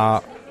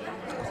tää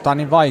on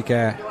niin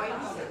vaikea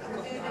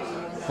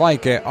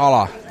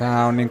ala.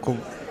 Tää on niin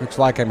kuin yksi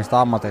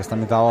vaikeimmista ammateista,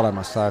 mitä on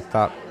olemassa.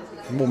 Että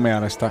mun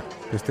mielestä,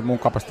 tietysti mun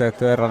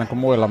kapasiteetti on erilainen kuin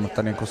muilla,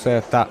 mutta niin kuin se,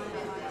 että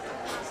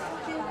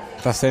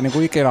tässä ei niin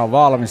kuin ikinä ole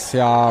valmis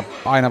ja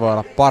aina voi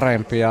olla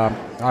parempi ja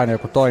aina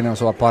joku toinen on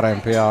sua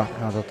parempi ja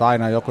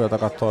aina joku, jota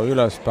katsoo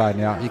ylöspäin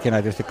ja ikinä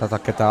ei tietysti katso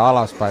ketään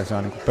alaspäin, se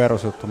on niin kuin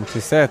perusjuttu. Mutta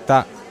siis se,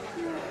 että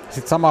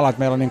sit samalla, että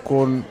meillä on niin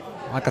kuin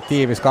aika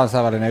tiivis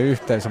kansainvälinen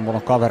yhteisö, mulla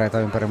on kavereita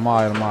ympäri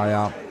maailmaa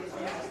ja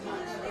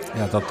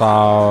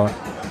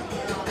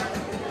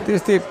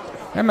tietysti,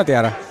 en mä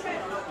tiedä,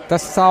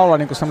 tässä saa olla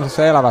niin kuin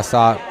semmoisessa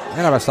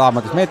elävässä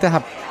ammatissa. Me ei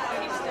tehdä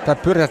tai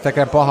pyritä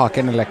tekemään pahaa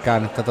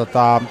kenellekään, että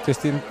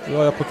tietysti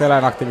joku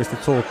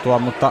eläinaktivistit suuttua,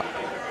 mutta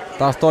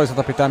taas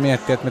toisaalta pitää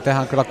miettiä, että me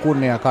tehdään kyllä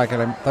kunniaa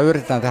kaikille, tai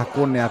yritetään tehdä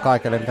kunniaa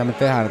kaikille, mitä me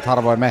tehdään, että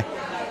harvoin me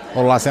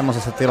ollaan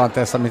semmoisessa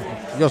tilanteessa,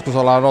 joskus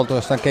ollaan oltu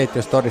jossain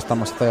keittiössä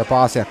todistamassa tai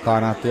jopa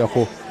asiakkaana, että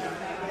joku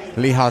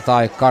liha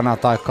tai kana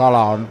tai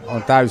kala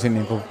on täysin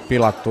niin kuin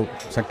pilattu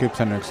sen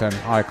kypsennyksen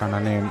aikana,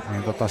 niin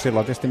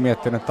silloin tietysti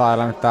miettinyt,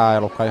 että tämä ei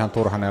ollutkaan ihan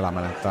turhan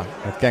elämän, että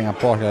kengän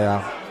pohja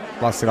ja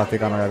Lassila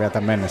tikanoja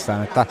vietä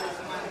mennessään, että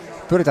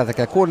pyritään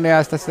tekemään kunniaa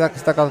ja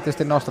sitä kautta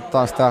tietysti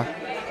nostattaa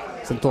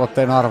sen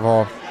tuotteen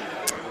arvoa.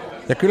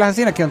 Ja kyllähän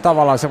siinäkin on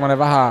tavallaan semmoinen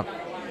vähän,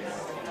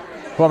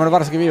 huomannut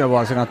varsinkin viime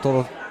vuosina on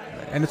tullut,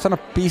 en nyt sano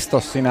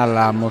pistos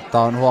sinällään,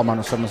 mutta on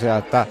huomannut semmoisia,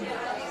 että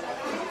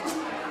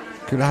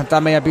kyllähän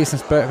tämä meidän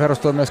business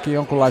perustuu myöskin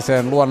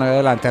jonkunlaiseen luonnon ja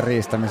eläinten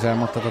riistämiseen,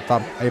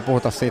 mutta ei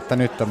puhuta siitä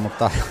nyt,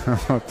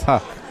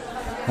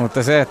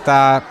 mutta se,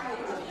 että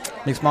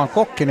miksi mä oon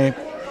kokki, niin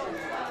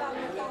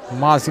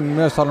mä olisin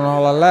myös halunnut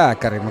olla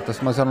lääkäri, mutta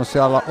jos mä olisin halunnut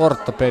siellä olla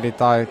ortopedi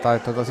tai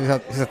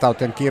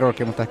sisätautien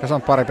kirurgi, mutta ehkä se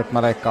on parempi, että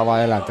mä leikkaan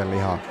vaan eläinten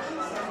lihaa.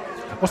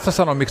 Voisi sä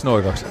sanoa, miksi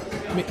noin kaksi?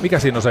 Mikä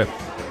siinä on se?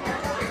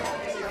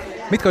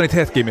 Mitkä on niitä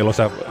hetkiä, milloin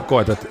sä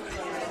koet, että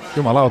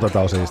jumalauta,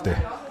 tää on siistiä?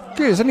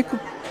 Kyllä se niinku,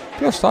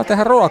 jos saa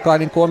tehdä ruokaa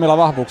niin kuin omilla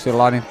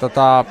vahvuuksillaan, niin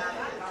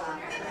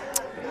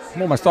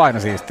mun mielestä on aina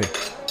siistiä.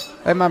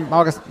 Mä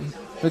oikeastaan,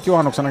 nyt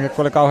juhannuksenakin,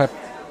 kun oli kauhean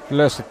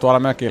lössit tuolla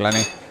mökillä,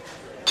 niin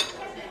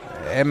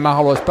en mä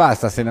haluaisi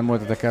päästä sinne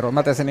muita tekemään.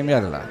 Mä teen sen niin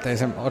mielellään, että ei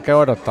se oikein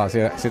odottaa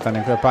sitä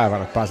niin kuin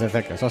päivällä, että pääsee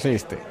tekemään. Se on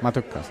siistiä. Mä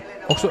tykkään sen.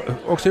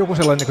 Onko se joku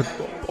sellainen niin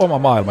kuin oma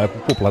maailma ja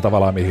kupla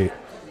tavallaan mihin?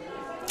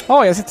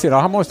 Ja sitten siinä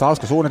onhan muista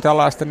hauska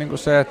suunnitella ja sitten niin kuin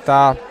se,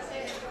 että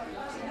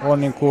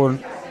on niin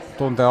kuin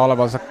tuntee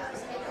olevansa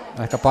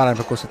ehkä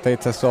parempi kuin sitten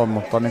itse asiassa on,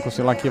 mutta on niin kuin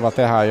sillä kiva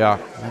tehdä ja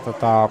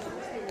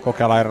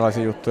kokeilla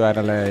erilaisia juttuja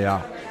edelleen ja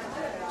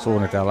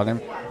suunnitella.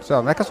 Niin se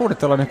on ehkä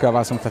suunnittelu nykyään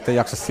vähän semmoista, että ei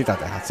jaksa sitä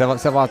tehdä.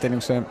 Se vaatii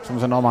niin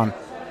semmoisen oman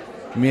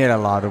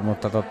mielenlaadun,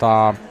 mutta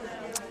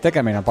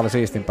tekeminen on paljon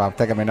siistimpää.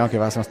 Tekeminen onkin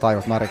vähän semmoista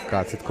aivan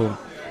narikkaa, että sitten kun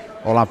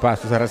ollaan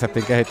päästy sen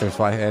reseptin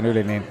kehittymisvaiheen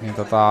yli, niin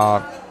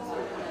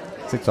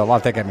sitten se on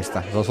vaan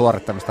tekemistä, se on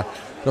suorittamista.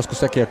 Joskus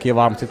sekin on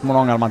kivaa, mutta sitten mun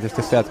ongelma on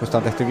tietysti se, että kun sitä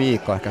on tehty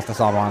viikko ehkä sitä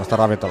saamaan ainoastaan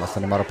ravintolassa,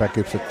 niin mä rupean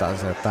kypsyttämään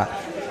se, että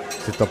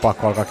sitten on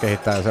pakko alkaa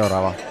kehittää jo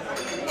seuraavaa.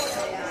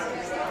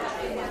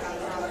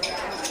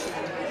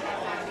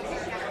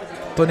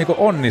 Tuo niinku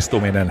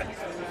onnistuminen.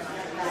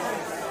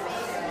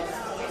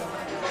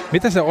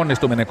 Miten se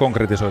onnistuminen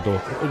konkretisoituu?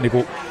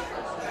 Niinku,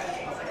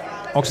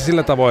 onko se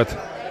sillä tavoin,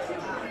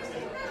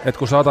 että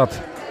kun sä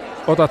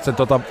otat sen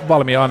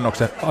valmiin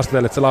annoksen,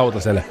 astelet se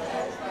lautaselle,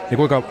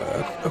 niin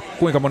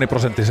kuinka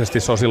moniprosenttisesti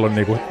se on silloin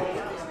niinku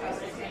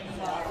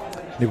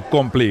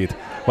complete?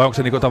 Vai onko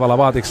se niinku tavallaan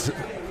vaatiks...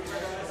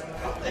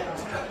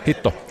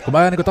 Hitto, kun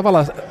mä niinku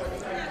tavallaan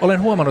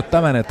olen huomannut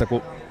tämän, että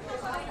kun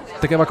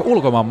tekee vaikka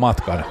ulkomaan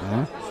matkan,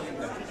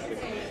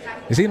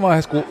 niin siinä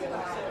vaiheessa, kun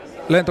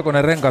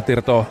lentokoneen renkaat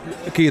irtoaa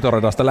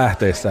kiitoradasta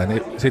lähteessään,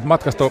 niin siitä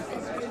matkasta on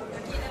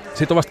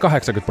vasta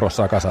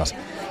 80% kasas.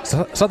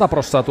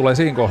 100% tulee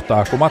siinä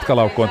kohtaa, kun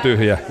matkalaukku on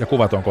tyhjä ja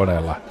kuvat on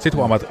koneella. Sitten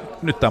huomaat, että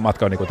nyt tämä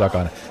matka on niinku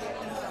takana.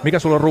 Mikä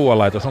sulla on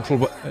ruoanlaitos? Onko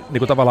sulla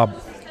niinku tavallaan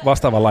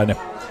vastaavanlainen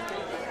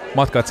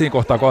matka, että siinä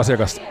kohtaa, kun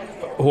asiakas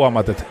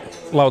huomaat, että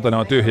lautanen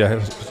on tyhjä,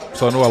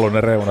 se on nuollut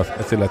ne reunat,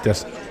 että sillä, että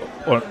jos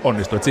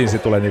onnistuu, että siinä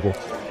tulee niinku...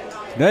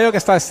 Ne ei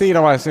oikeastaan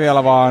siinä vaiheessa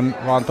vielä, vaan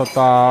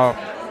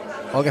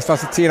oikeastaan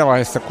sit siinä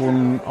vaiheessa,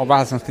 kun on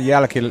vähän semmoista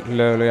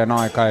jälkilöylyjen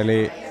aika,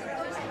 eli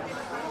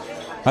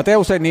mä teen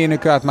usein niin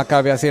nykyään, että mä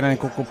käyn vielä siinä, niin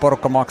kun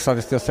porukka maksaa,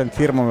 tietysti jos sen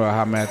firma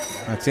myöhemmin, että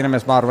siinä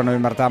mielessä mä oon ruvennut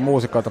ymmärtää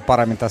muusikoita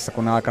paremmin tässä,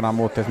 kun ne aikanaan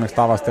muutti esimerkiksi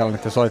Tavastialla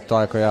niiden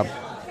soittoaikoja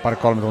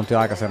 2-3 tuntia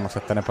aikaisemmaksi,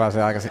 että ne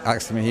pääsee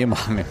aikaisemmin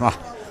himaan, niin mä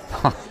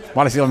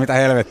olin silloin mitä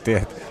helvettiä,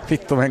 että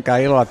vittu menkää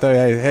iloa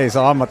töihin, hei se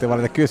on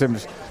ammatinvalinta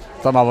kysymys.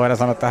 Sama voidaan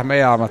sanoa tähän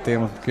meidän ammattiin,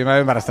 mutta kyllä mä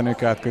ymmärrän sitä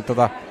nykyään, että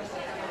kyllä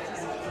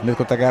nyt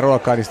kun tekee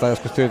ruokaa, niin sitä on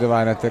joskus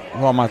tyytyväinen, että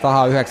huomaa, että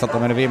 9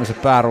 meni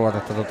viimeiset pääruot,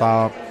 että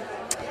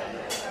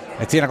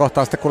Et siinä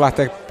kohtaa sitten kun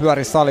lähtee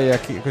pyöriä saliin ja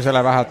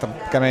kyselee vähän, että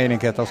mikä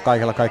meininki, että olisi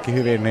kaikilla kaikki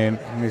hyvin, niin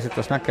sitten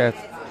jos näkee,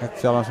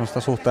 että siellä on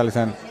semmoista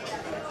suhteellisen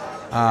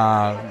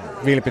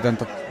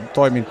vilpitöntä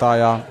toimintaa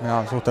ja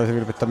suhteellisen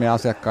vilpittömiä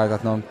asiakkaita,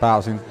 että ne on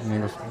pääosin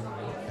niin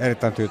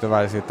erittäin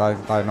tyytyväisiä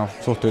tai no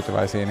suht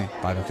tyytyväisiä,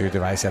 tai no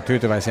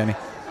tyytyväisiä,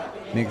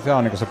 niin se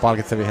on niin se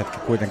palkitsevin hetki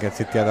kuitenkin, että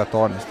sitten tietää, että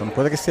on onnistunut.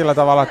 Kuitenkin sillä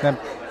tavalla, että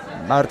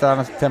mä yritän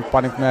aina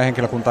temppaa niin meidän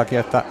henkilökuntaakin,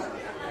 että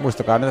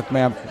muistakaa nyt, että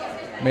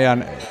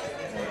meidän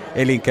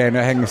elinkeino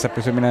ja hengissä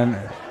pysyminen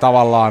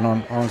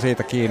tavallaan on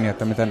siitä kiinni,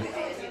 että miten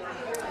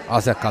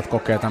asiakkaat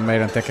kokee tämän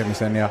meidän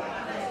tekemisen ja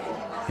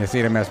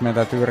siinä mielessä meidän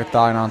täytyy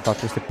yrittää aina antaa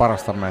tietysti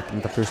parastamme, että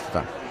mitä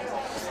pystytään.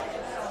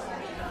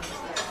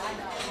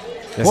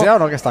 Ja se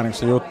on oikeastaan niin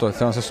se juttu, että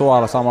se on se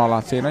suola samalla,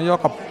 että siinä on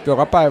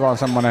joka päivä on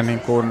semmoinen, niin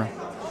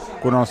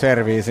kun on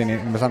serviisi,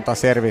 niin me sanotaan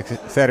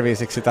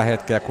serviisiksi sitä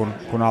hetkeä,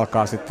 kun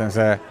alkaa sitten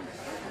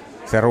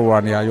se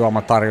ruoan ja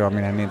juoman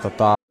tarjoaminen, niin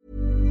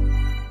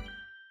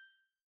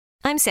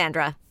I'm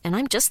Sandra, and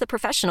I'm just the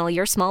professional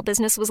your small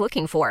business was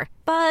looking for.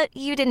 But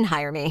you didn't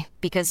hire me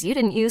because you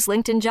didn't use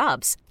LinkedIn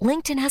Jobs.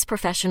 LinkedIn has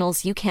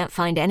professionals you can't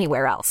find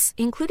anywhere else,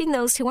 including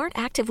those who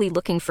aren't actively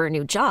looking for a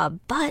new job,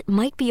 but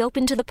might be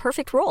open to the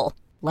perfect role,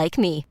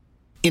 like me.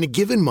 In a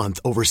given month,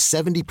 over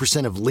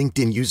 70% of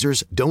LinkedIn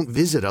users don't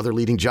visit other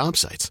leading job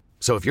sites.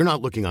 So if you're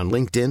not looking on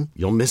LinkedIn,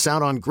 you'll miss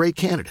out on great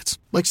candidates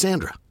like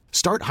Sandra.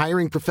 Start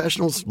hiring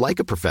professionals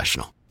like a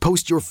professional.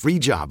 Post your free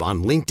job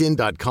on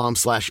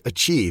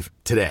linkedin.com/achieve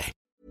today.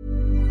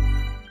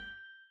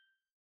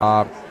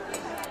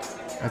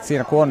 Et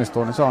siinä kun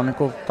onnistuu, niin se on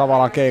niinku,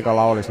 tavallaan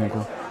keikalla olisi niinku,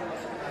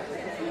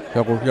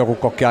 joku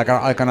kokki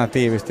aikana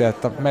tiivisti,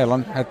 että meillä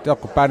on, että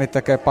joku bändit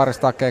tekee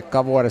 200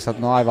 keikkaa vuodessa,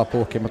 että ne on aivan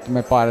puhki, mutta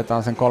me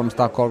painetaan sen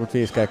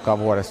 335 keikkaa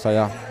vuodessa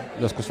ja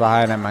joskus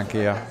vähän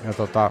enemmänkin ja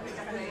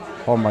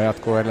homma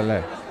jatkuu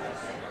edelleen.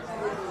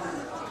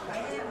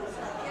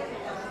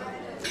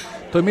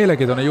 Toi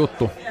mielenkiintoinen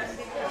juttu.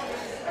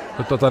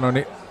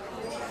 Niin,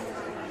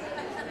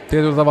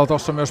 tietyllä tavalla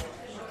tuossa myös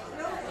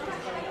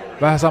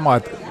vähän sama,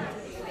 että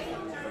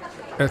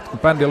kun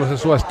bändillä on se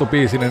suosittu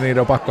biisi, niin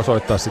niiden on pakko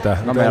soittaa sitä.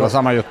 No meillä on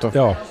sama juttu.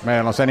 Joo.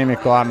 Meillä on se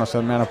nimikko annos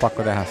ja meidän on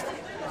pakko tehdä sitä.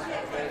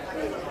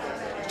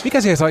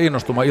 Mikä siihen saa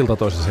innostumaan ilta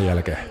toisensa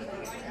jälkeen?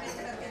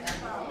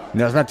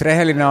 No, jos mä nyt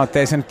rehellinen on, että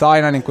ei se nyt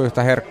aina niin kuin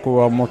yhtä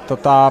herkkua ole,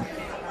 mutta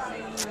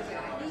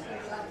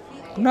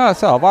no,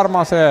 se on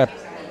varmaan se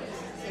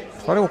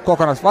on niin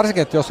kokonaisuus,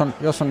 varsinkin, että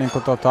jos on niin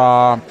kuin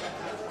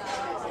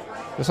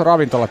jos on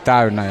ravintola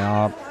täynnä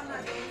ja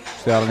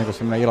siellä on niin kuin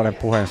semmoinen iloinen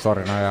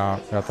puheensorina ja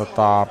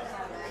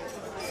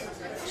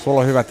sulla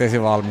on hyvät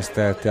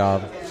esivalmisteet ja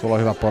sulla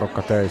on hyvä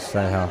porukka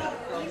töissä ja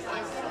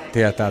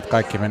tietää, että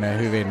kaikki menee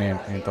hyvin, niin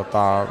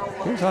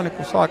kyllä se on, niin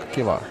kuin, se on aika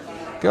kiva.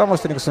 Kyllä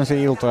muistin niin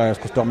sellaisia iltoja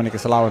joskus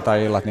Dominikissa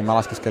lauantai-illat, niin mä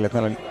laskeskelin,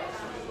 että meillä oli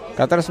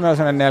käytännössä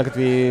meillä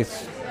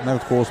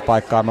oli 45-46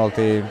 paikkaa, me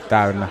oltiin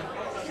täynnä.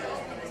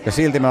 Ja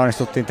silti me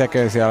onnistuttiin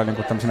tekemään siellä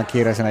niin tämmöisenä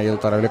kiireisenä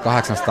iltoina yli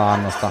 800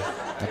 annosta.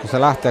 Ja kun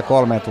se lähtee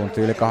 3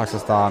 tuntia yli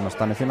 800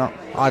 annosta, niin siinä on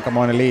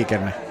aikamoinen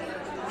liikenne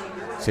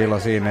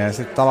silloin siinä. Ja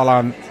sitten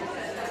tavallaan,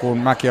 kun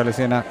mäkin oli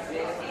siinä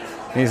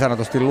niin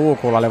sanotusti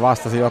luukulla, eli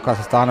vastasin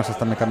jokaisesta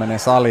annoksesta, mikä menee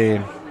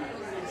saliin,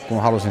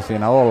 kun halusin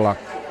siinä olla,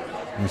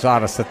 niin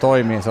saada se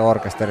toimii, se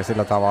orkesteri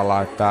sillä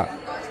tavalla, että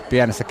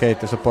pienessä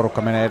keittiössä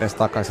porukka menee edes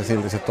takaisin ja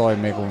silti se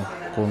toimii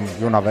kun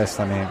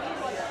junavessa, niin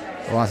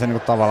on se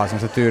niin tavallaan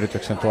se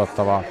tyydytyksen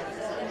tuottavaa.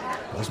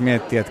 Jos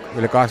miettii, että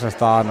yli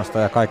 800 annosta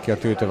ja kaikki on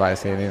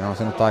tyytyväisiä, niin on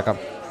se nyt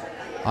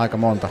aika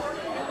monta.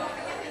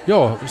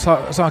 Joo,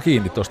 saa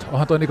kiinni tuosta.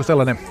 Onhan toi niinku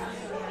sellainen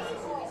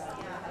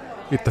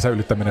itsensä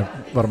ylittäminen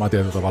varmaan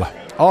tietyllä tavalla.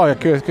 Ja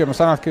kyllä mä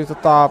sanon, että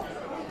kyllä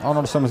on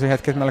ollut sellaisia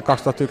hetkiä, että meillä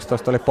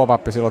 2011 oli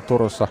pop-up silloin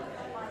Turussa.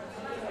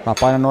 Mä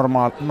painan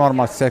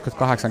normaalisti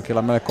 78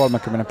 kiloa. Meillä oli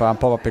 30 päivän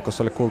pop-up, kun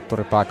se oli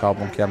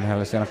kulttuuripääkaupunki ja meillä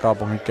oli siinä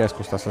kaupungin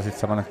keskustassa sitten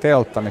semmoinen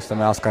teltta, missä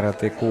me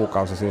askareltiin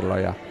kuukausi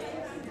silloin. Ja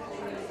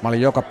mä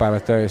olin joka päivä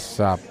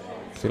töissä.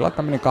 Silloin,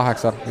 että menin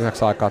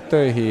 8-9 aikaa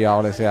töihin ja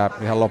olin siellä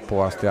ihan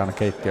loppuun asti aina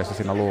keittiössä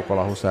siinä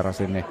luukolla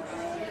huserasin, niin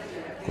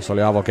kun se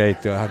oli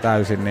avokeittiö ihan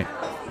täysin, niin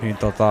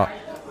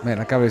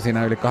meillä kävi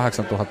siinä yli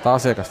 8000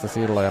 asiakasta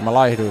silloin ja mä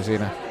laihduin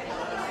siinä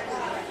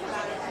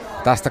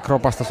tästä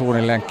kropasta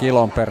suunnilleen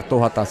kilon per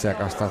 1000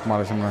 asiakasta, että mä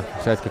olin semmoinen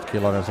 70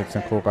 kiloinen sitten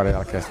sen kuukauden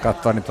jälkeen. Sitten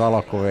katsoin niitä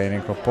valokuvia,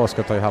 niin kun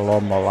posket on ihan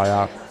lommolla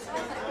ja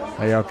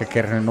ei oikein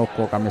kerännyt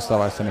nukkuukaan missään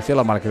vaiheessa, niin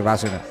silloin mä olin kyllä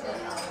väsynyt.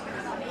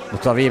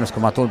 Mutta se on viimeis,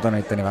 kun mä oon tuntunut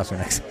itteni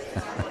väsyneeksi.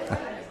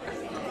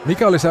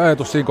 Mikä oli se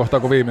ajatus siinä kohtaa,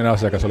 kun viimeinen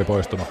asiakas oli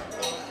poistunut?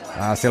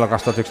 Silloin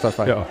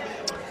 2011 vai? Joo.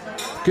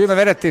 Kyllä me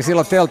vedettiin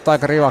silloin teltta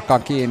aika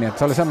rivakkaan kiinni. Että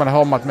se oli semmoinen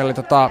homma, että me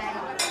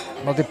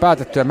oltiin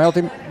päätetty ja me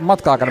oltiin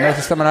matka-aikana. Meillä oli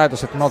siis semmoinen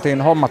ajatus, että me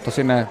oltiin hommattu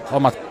sinne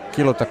omat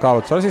kilut ja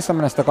kaulut. Se oli siis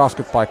semmoinen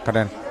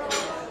 120-paikkainen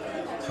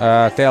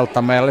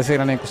teltta. Meillä oli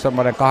siinä niinku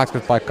semmoinen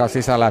 80 paikkaa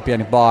sisällä ja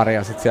pieni baari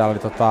ja sitten siellä oli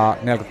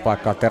 40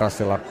 paikkaa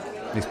terassilla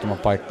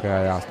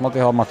istumapaikkoja. Ja sitten me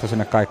oltiin hommattu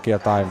sinne kaikki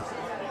jotain,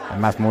 en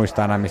mä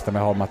muista enää mistä me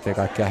hommattiin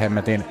kaikkia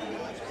hemmetin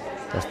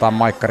jostain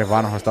Maikkarin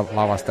vanhoista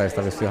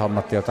lavasteista vissiin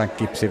hommattiin jotain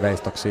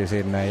kipsiveistoksia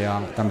sinne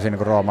ja tämmöisiä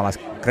niin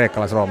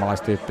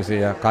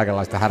kreikkalais-roomalaistyyppisiä ja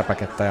kaikenlaista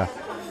härpäkettä ja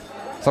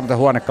samoin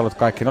huonekalut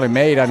kaikki, ne oli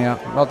meidän ja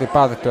me oltiin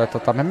päätetty,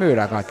 että me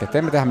myydään kaikki, että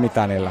emme tehdä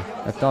mitään niillä,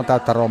 että ne on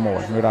täyttä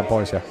romua, myydään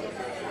pois. Ja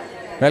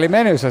meillä oli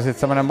menyssä sitten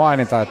semmoinen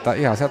maininta, että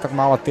ihan sieltä kun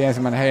me avattiin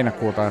 1.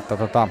 heinäkuuta,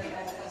 että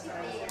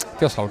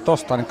jos haluat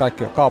ostaa, niin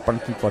kaikki on kauppa,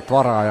 nyt voit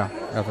varaa ja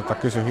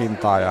kysy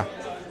hintaa. Ja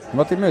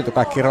me oltiin myyty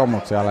kaikki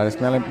romut siellä, eli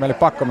meillä oli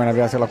pakko mennä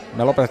vielä silloin,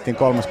 me lopetettiin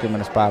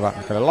 30. päivä,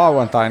 mikä oli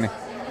lauantai, niin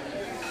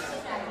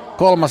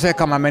 3.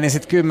 eka mä menin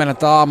sitten 10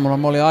 aamulla,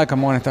 mä olin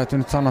aikamoinen, täytyy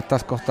nyt sanoa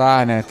tässä kohtaa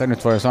ääneen, että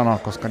nyt voi sanoa,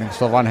 koska niin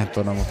se on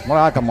vanhentunut, mutta mä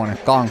olin aikamoinen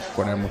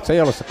kankkunen, mutta se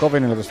ei ollut se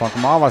kovin yllätys, vaan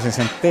kun mä avasin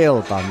sen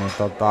teltan, niin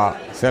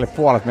siellä oli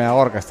puolet meidän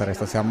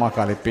orkesterista, siellä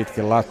makaili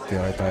pitkin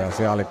lattioita ja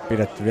siellä oli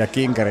pidetty vielä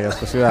kinkeri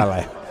joskus yöllä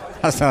ja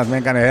mä sanoin, että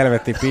menkää ne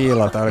helvetti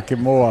piiloon tai jollekin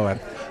muualle,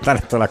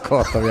 tänne tulee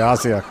koottavia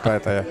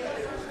asiakkaita ja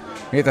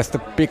niitä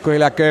sitten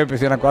pikkuhiljaa köypy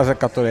siinä, kun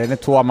asiakkaat tuli, ei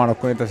nyt huomannut,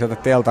 kun niitä sieltä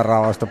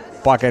teltarauhasta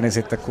pakeni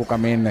sitten kuka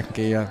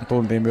minnekin ja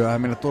tuntiin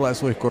myöhemmin tulee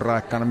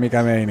suihkuraikkaana,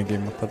 mikä meininki,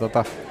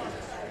 mutta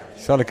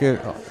se oli kyllä,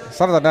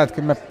 sanotaan näin, että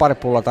kyllä me pari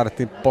pulloa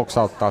tarvittiin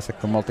boksauttaa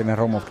sitten, kun me oltiin ne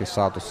romutkin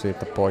saatu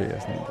siitä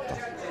pois.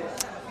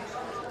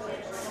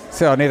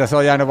 Niin, se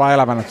on jäänyt vaan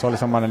elämään, että se oli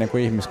semmoinen niin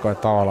kuin ihmiskoe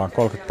tavallaan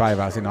 30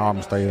 päivää siinä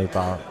aamusta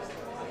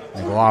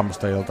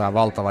iltaan,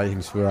 valtava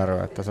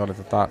ihmisvyöry, että se oli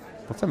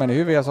mutta se meni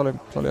hyvin ja se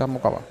oli ihan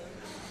mukavaa.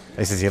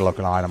 Ei se silloin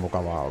kyllä aina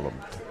mukavaa ollut,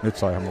 mutta nyt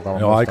se on ihan mukavaa.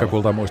 Joo, aika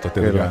kultaa muistot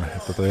tietenkään,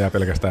 että jää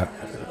pelkästään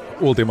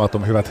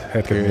ultimaatum hyvät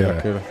hetket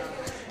mieleen. Kyllä.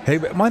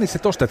 Hei,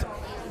 mainitsit tosta, että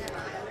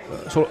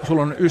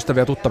sulla on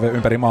ystäviä tuttavia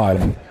ympäri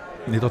maailmaa.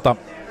 Niin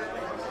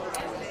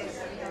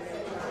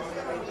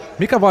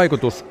mikä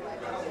vaikutus,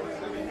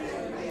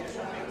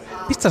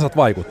 mistä sä saat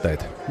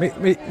vaikutteita?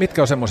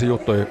 Mitkä on semmoisia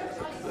juttuja?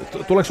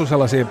 Tuleeko sulla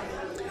sellaisia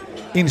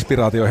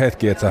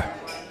inspiraatiohetkiä, että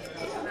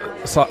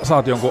sä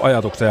saat jonkun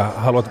ajatuksen ja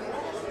haluat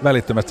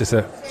välittömästi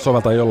se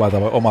soveltaa jollain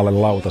tavalla omalle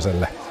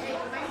lautaselle?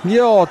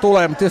 Joo,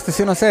 tulee, mutta tietysti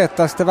siinä on se,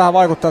 että sitten vähän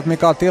vaikuttaa, että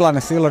mikä on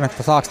tilanne silloin,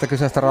 että saako sitä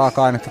kyseistä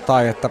raaka-ainetta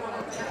tai että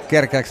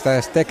kerkeäkö sitä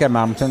edes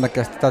tekemään, mutta sen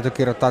takia täytyy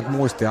kirjoittaa että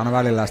muistia aina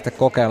välillä ja sitten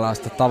kokeillaan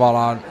sitä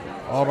tavallaan.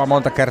 Olen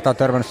monta kertaa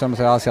törmännyt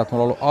sellaiseen asiaan, että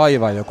mulla on ollut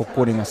aivan joku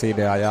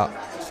kuningasidea ja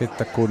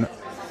sitten kun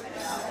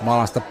mä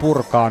alan sitä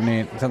purkaa,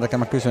 niin sen takia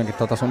mä kysyinkin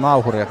sun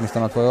nauhuria, että mistä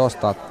noita voi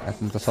ostaa,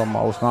 että mutta se on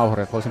uusi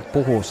nauhuri, että voisin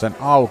puhua sen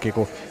auki,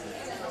 kun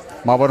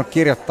mä oon voinut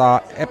kirjoittaa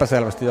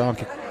epäselvästi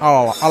johonkin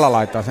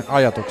alalaitaan sen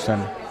ajatuksen,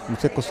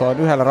 mutta sitten kun se on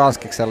yhdellä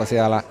ranskiksella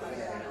siellä,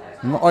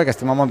 niin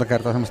oikeasti mä oon monta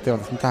kertaa semmoista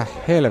tilanteesta, että mitä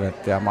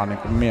helvettiä mä oon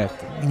niinku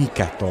miettinyt,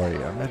 mikä toi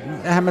on.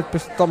 Eihän me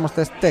pysty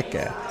tommoista edes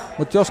tekemään.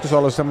 Mutta joskus on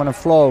ollut semmoinen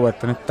flow,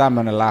 että nyt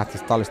tämmönen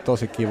lähtisi, tää olisi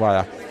tosi kiva.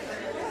 Ja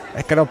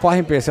ehkä ne on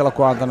pahimpia silloin,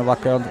 kun on antanut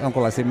vaikka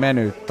jonkinlaisia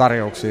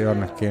menytarjouksia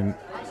jonnekin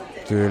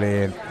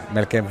tyyliin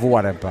melkein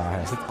vuoden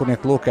päähän. Sitten kun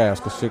niitä lukee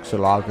joskus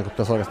syksyllä alkaa, kun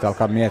tässä oikeasti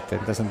alkaa miettiä,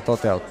 mitä sen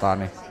toteuttaa,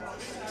 niin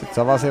sitten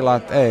se on vaan sillä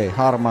että ei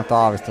harmaata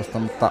aavistusta,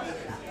 mutta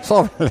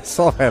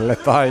sovelle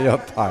tai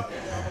jotain.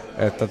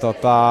 Että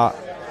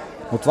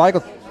mutta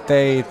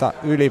vaikutteita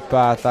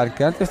ylipäätään,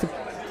 kyllä tietysti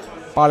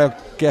paljon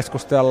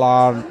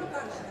keskustellaan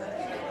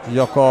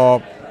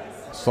joko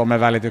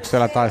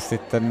somevälityksellä tai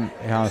sitten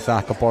ihan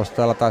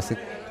sähköposteilla tai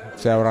sitten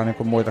seuraa niin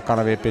kuin muita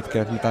kanavia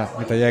pitkin, että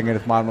mitä jengi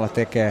nyt maailmalla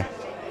tekee.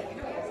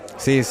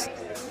 Siis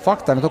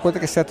fakta nyt on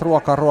kuitenkin se, että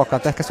ruokaa.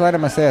 Että ehkä se on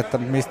enemmän se, että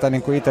mistä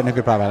niin kuin itse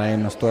nykypäivänä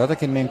innostuu.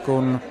 Jotenkin niin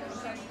kuin,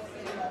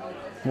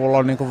 mulla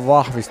on niin kuin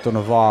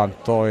vahvistunut vaan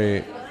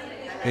toi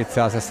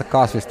itse asiassa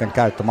kasvisten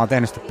käyttö. Mä oon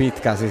tehnyt sitä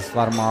pitkään, siis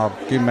varmaan 10-15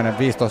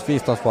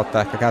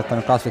 vuotta ehkä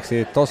käyttänyt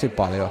kasviksia tosi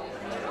paljon.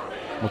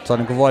 Mutta se on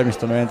niinku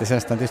voimistunut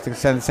entisestään. Tietysti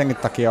senkin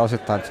takia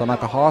osittain, että se on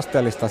aika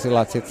haasteellista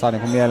sillä, että siitä saa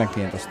niinku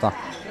mielenkiintoista.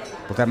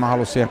 Mutta en mä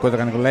halua siihen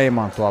kuitenkaan niinku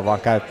leimaantua,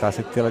 vaan käyttää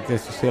sitten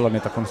tietysti silloin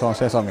niitä, kun se on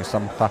sesongissa.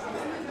 Mutta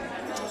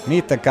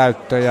niiden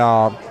käyttö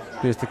ja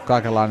tietysti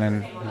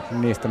kaikenlainen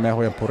niistä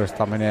mehujen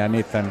puristaminen ja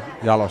niiden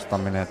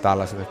jalostaminen ja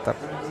tällaiset. Että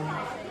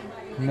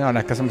ne on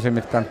ehkä semmoisia,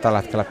 mitkä on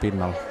tällä hetkellä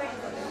pinnalla.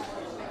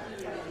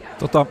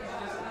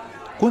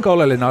 Kuinka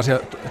oleellinen asia,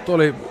 tuo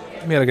oli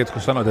mielenkiintoista,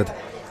 kun sanoit, että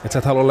sä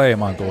et halua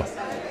leimaantua.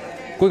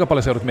 Kuinka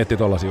paljon sä joudut miettimään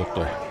tollaisia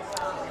juttuja?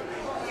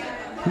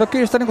 No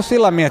kyllä sitä niin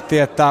sillä miettii,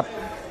 että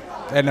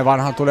ennen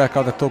vanhaan tuli ehkä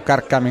otettua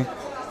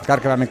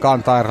kärkevämmin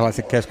kantaa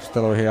erilaisiin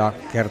keskusteluihin ja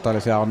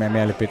kertoillisia omia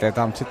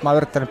mielipiteitä, mutta sitten mä oon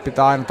yrittänyt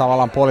pitää aina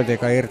tavallaan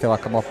politiikan irti,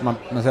 vaikka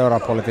mä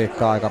seuraan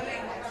politiikkaa aika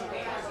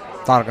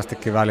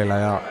tarkastikin välillä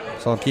ja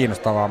se on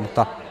kiinnostavaa,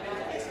 mutta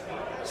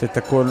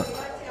sitten kun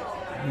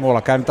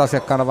mulla käy nyt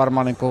asiakkaana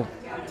varmaan niin kuin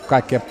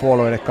kaikkien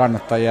puolueiden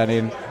kannattajia,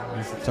 niin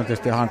se on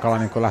tietysti hankala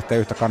niin lähteä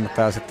yhtä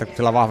kannattajaa sitten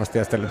sillä vahvasti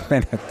ja sitten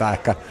menettää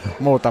ehkä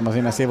muutama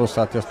siinä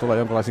sivussa, että jos tulee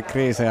jonkinlaisia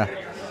kriisejä.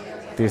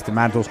 Tietysti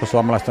mä en usko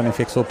suomalaiset on niin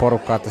fiksua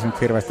porukkaa, että se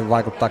nyt hirveästi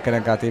vaikuttaa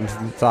kenenkään, että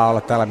ihmiset nyt saa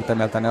olla täällä mitä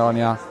mieltä ne on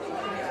ja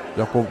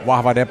joku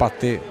vahva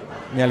debatti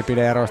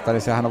mielipide-eroista,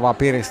 niin sehän on vaan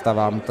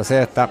piristävää, mutta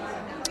se, että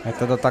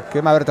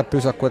kyllä mä yritän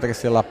pysyä kuitenkin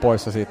sillä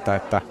poissa siitä,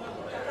 että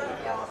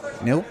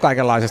niin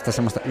kaikenlaisesta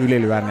semmoista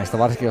ylilyönneistä,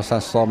 varsinkin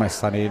jossain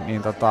somessa,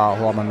 niin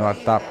huomannut,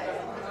 että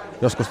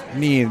joskus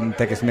niin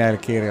tekisi mieli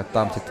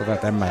kirjoittaa, mutta sitten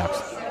että en mä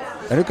jaksa.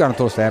 Ja nykyään on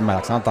tullut se en mä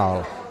jaksa, antaa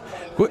olla.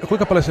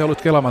 Kuinka paljon sä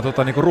joudut kelaamaan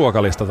niinku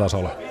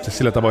ruokalistatasolla? Siis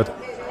sillä tavoin,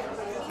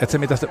 että se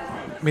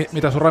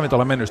mitä sun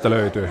ravintolan menystä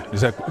löytyy, niin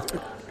se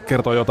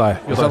kertoo jotain.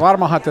 Se on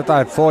varmaan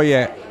jotain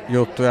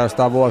foie-juttuja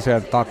jostain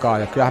vuosien takaa.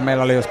 Ja kyllähän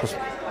meillä oli joskus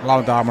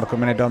lauantai-aamuna, kun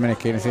meni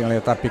Dominikiin, niin siinä oli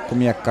jotain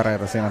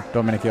pikkumiekkareita siinä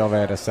Dominikin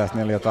ove edessä. Ja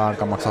sitten oli jotain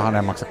ankamaksa,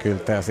 hanemaksa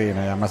kylttejä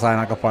siinä. Ja mä sain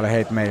aika paljon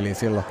hate-mailia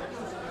silloin.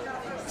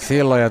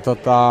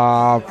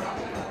 Ja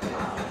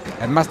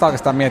en mä sitä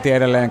oikeastaan mieti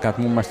edelleenkään,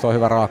 että mun mielestä se on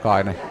hyvä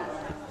raaka-aine.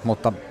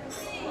 Mutta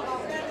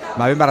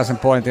mä ymmärrän sen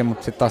pointin,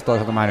 mutta sitten taas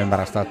toisaalta mä en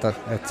ymmärrä sitä.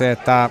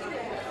 Että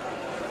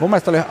mun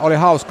mielestä oli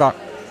hauska,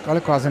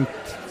 olikohan se nyt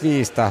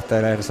 5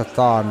 tähteä lehdessä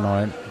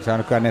taannoin. Se on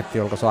nykyään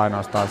nettijulkaisu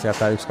ainoastaan.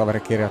 Sieltä yksi kaveri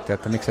kirjoitti,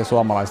 että miksei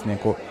suomalaiset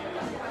niinku...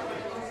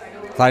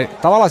 Tai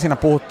tavallaan siinä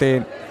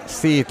puhuttiin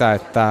siitä,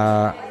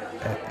 että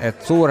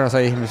suurin osa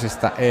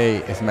ihmisistä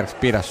ei esimerkiksi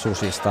pidä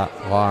susista,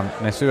 vaan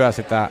ne syö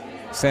sitä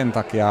sen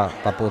takia,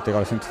 tai puhuttiin,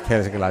 olisi nyt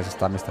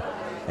helsinkiläisistä, mistä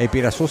ei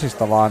pidä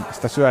susista, vaan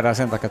sitä syödään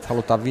sen takia, että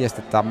halutaan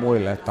viestittää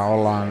muille, että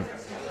ollaan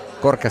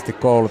korkeasti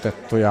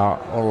koulutettuja,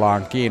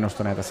 ollaan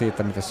kiinnostuneita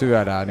siitä, mitä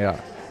syödään ja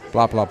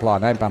bla bla bla,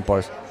 näin päin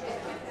pois.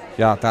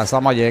 Ja tämä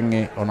sama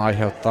jengi on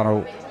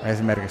aiheuttanut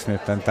esimerkiksi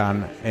nyt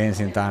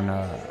ensin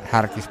tämän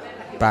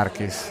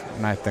härkispärkis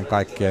näiden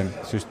kaikkien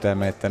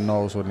systeemeiden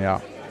nousun ja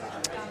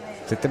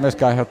sitten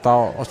myöskin aiheuttaa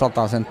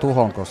osaltaan sen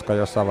tuhon, koska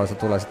jossain vaiheessa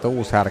tulee sitten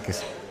uusi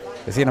härkis.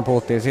 Ja siinä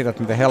puhuttiin siitä,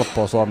 että miten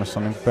helppoa Suomessa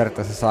on niin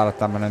periaatteessa saada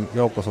tämmöinen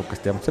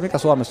joukkosukkistia. Mutta se, mikä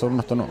Suomessa on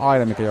unohtunut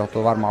aina, mikä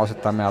johtuu varmaan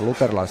osittain meidän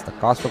luterilaisesta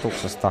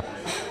kasvatuksesta,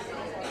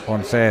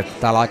 on se, että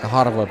täällä aika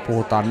harvoin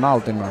puhutaan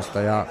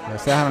nautinnoista. Ja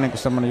sehän on niin kuin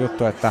semmoinen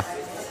juttu, että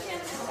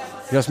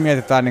jos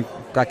mietitään, niin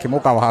kaikki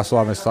mukavahan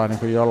Suomessa on niin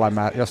kuin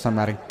jossain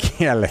määrin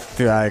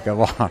kiellettyä, eikä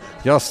vaan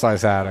jossain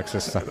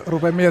säädöksessä.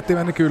 Rupeen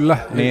miettimään, niin kyllä,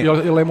 niin,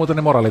 jollei muuten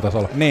ne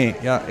moraalitasolla. Niin,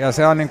 ja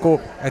se on niin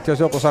kuin, että jos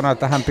joku sanoo,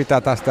 että hän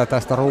pitää tästä ja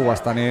tästä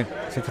ruuasta, niin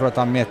sitten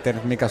ruvetaan miettimään,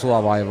 että mikä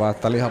sua vaivaa,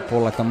 että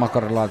lihapullat ja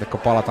makaronilaatikko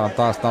palataan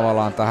taas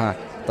tavallaan tähän,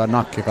 tai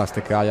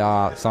nakkikastike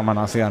ajaa saman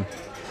asian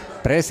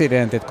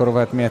presidentit, kun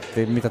ruvetaan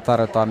miettimään, mitä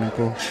tarjotaan niin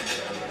kuin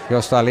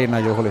jossain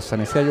linnanjuhlissa,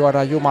 niin siellä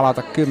juodaan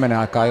jumalauta 10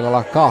 aikaa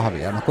illalla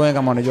kahvia. No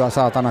kuinka moni juo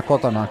saatana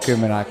kotonaan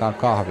 10 aikaan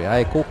kahvia?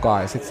 Ei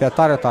kukaan. Ja sitten siellä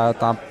tarjotaan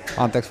jotain,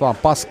 anteeksi vaan,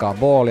 paskaa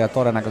boolia.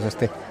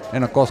 Todennäköisesti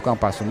en ole koskaan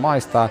päässyt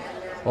maistaa.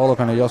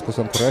 Olkanut joskus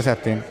jonkun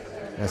reseptin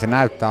ja se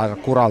näyttää aika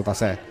kuralta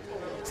se.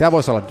 Siellä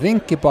voisi olla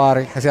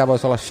drinkkibaari ja siellä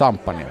voisi olla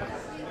champagne.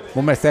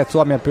 Mun mielestä se, että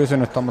Suomi on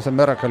pysynyt tuommoisen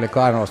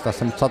mörköllikainalossa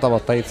tässä nyt 100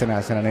 vuotta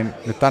itsenäisenä, niin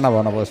nyt tänä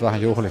vuonna voisi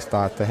vähän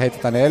juhlistaa, että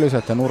heitetään ne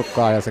elyset ja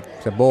nurkkaa ja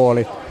se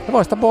booli. Ja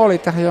voi sitä boolia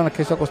tehdä jonnekin,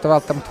 jos joku sitä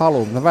välttämättä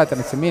haluaa, mutta väitän,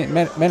 että se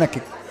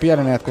menekin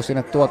pienenee, että kun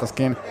sinne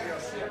tuotaisikin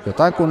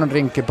jotain kunnon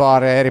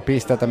rinkkibaaria eri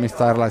pisteitä,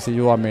 mistä erilaisia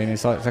juomia, niin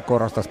se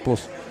korostaisi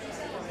plus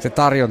se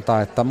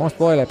tarjonta, että muista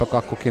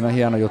voileipäkakkukin on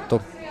hieno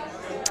juttu.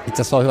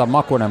 Itse asiassa on hyvä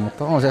makuinen,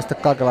 mutta on se sitten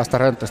kaikenlaista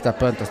rönttöstä ja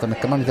pöntöstä,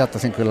 mitkä mä nyt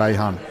jättäisin kyllä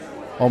ihan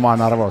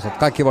omaan arvoonsa.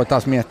 Kaikki voi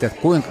taas miettiä,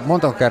 että kuinka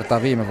monta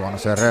kertaa viime vuonna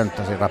se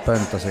rönttösi tai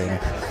pöntösi, niin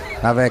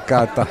mä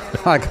veikkaan, että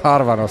aika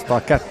harva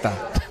nostaa kättä.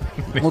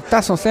 Mutta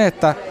tässä on se,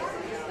 että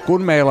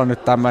kun meillä on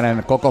nyt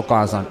tämmöinen koko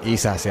kansan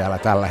isä siellä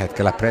tällä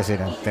hetkellä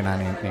presidenttinä,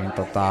 niin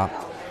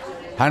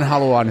hän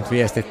haluaa nyt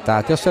viestittää,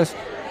 että jos olisi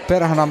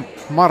perhana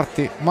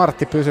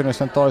Martti pysynyt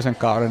sen toisen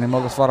kauden, niin me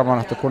oltaisiin varmaan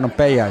nähty kunnon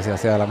peijäisiä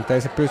siellä, mutta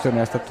ei se pysynyt,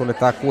 ja sitten tuli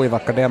tämä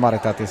kuivakka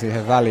demaritäti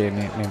siihen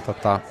väliin,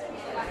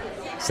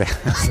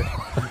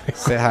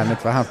 sehän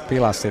nyt vähän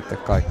pilasi sitten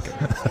kaikkea.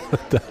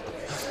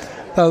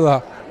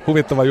 Tämä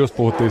huvittava, just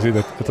puhuttiin siitä,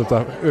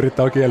 että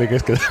yrittää kieli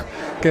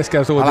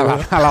keskellä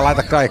suunnilleen. Älä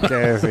laita kaikkea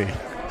esiin.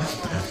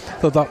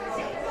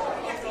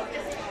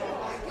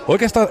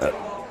 Oikeastaan,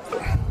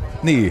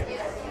 niin,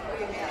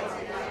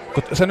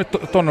 kun sä nyt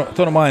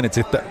ton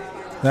mainitsit,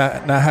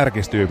 nämä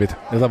härkistyypit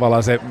ja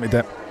tavallaan se,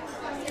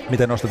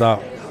 miten nostetaan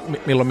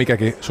milloin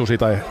mikäkin susi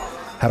tai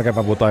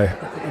härkäpavu tai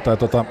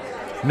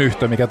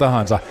nyhtö, mikä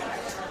tahansa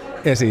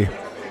esiin.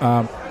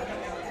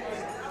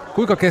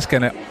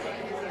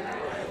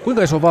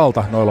 Kuinka iso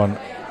valta noilla on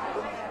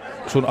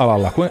sun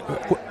alalla?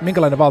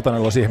 Minkälainen valta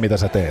noilla on siihen, mitä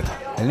sä teet?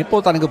 Eli niin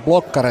puhutaan niin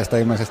blokkareista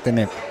ilmeisesti,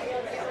 niin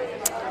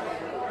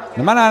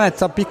no mä näen, että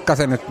se on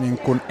pikkasen nyt niin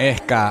kuin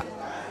ehkä,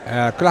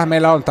 kyllähän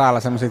meillä on täällä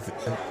semmoisia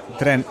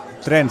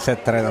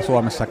trendsettereitä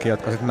Suomessakin,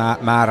 jotka sitten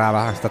määrää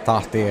vähän sitä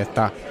tahtia,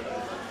 että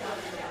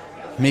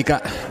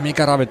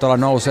mikä ravintola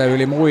nousee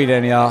yli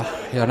muiden ja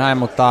näin,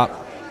 mutta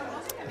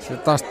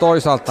taas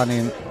toisaalta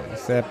niin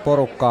se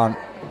porukka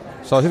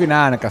se on hyvin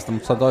äänekästä,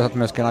 mutta se on toisaalta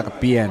myöskin aika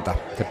pientä.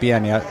 Se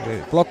pieni ja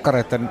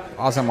blokkareiden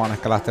asema on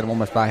ehkä lähtenyt mun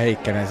mielestä vähän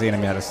heikkeneen siinä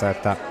mielessä,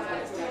 että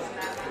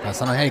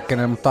sanoin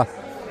heikkeneen, mutta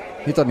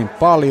niitä on niin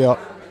paljon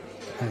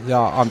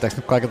ja anteeksi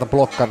nyt kaikilta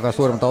blokkareita ja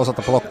suurimmalta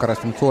osalta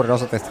blokkareista, mutta suurin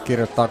osa teistä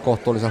kirjoittaa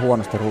kohtuullisen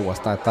huonosti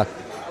ruuasta, että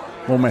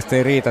mun mielestä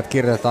ei riitä, että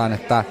kirjoitetaan,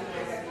 että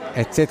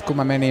sit kun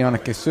mä menin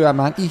jonnekin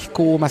syömään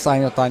ihkuu, mä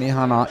sain jotain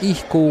ihanaa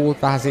ihkuu,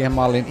 vähän siihen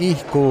malliin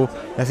ihkuu,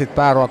 ja sit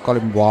pääruokka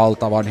oli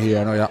valtavan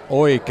hieno ja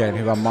oikein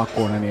hyvän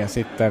makuinen, ja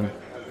sitten,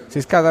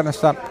 siis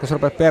käytännössä, kun sä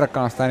rupeat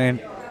perkaan sitä,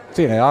 niin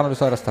siinä ei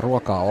analysoida sitä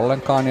ruokaa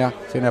ollenkaan ja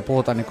siinä ei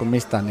puhuta niin kuin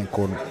mistään niin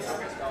kuin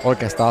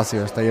oikeasta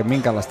asioista, ei ole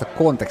minkäänlaista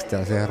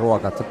kontekstia siihen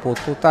ruokaan, että se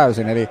puuttuu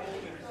täysin. Eli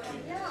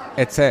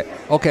että se,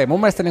 mun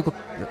mielestä niin kuin,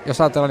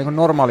 jos ajatellaan niin kuin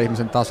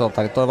normaali-ihmisen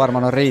tasolta, niin toi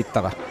varmaan on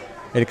riittävä.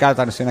 Eli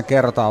käytännössä siinä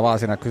kerrotaan vaan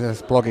siinä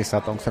kyseisessä blogissa,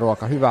 että onko se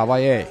ruoka hyvää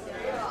vai ei.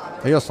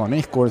 Ja jos on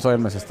ihkuu, niin se on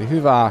ilmeisesti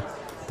hyvää,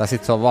 tai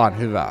sitten se on vaan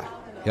hyvää.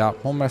 Ja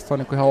mun mielestä se on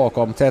niin kuin ihan ok,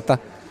 mutta se, että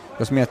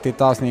jos miettii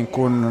taas niin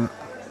kuin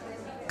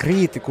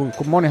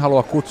kun moni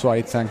haluaa kutsua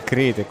itseään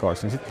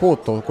kriitikoiksi, niin sitten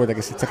puuttuu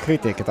kuitenkin sit se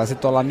kritiikki. Tai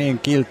sitten ollaan niin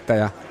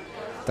kilttejä,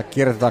 että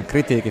kirjoitetaan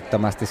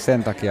kritiikittömästi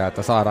sen takia,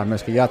 että saadaan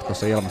myöskin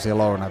jatkossa ilmaisia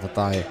lounaita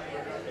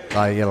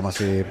tai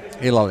ilmaisia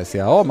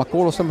illallisia. Olen mä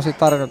kuullut semmoisia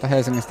tarinoita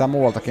Helsingistä ja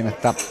muualtakin,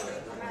 että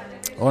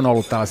on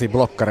ollut tällaisia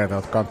blokkareita,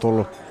 jotka on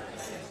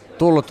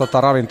tullut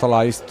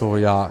ravintolaan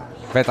istuun ja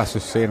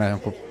vetässyt siinä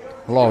jonkun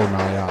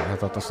lounaan ja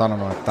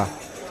sanonut, että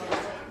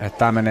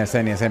tämä menee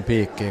sen ja sen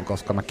piikkiin,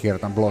 koska mä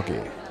kirjoitan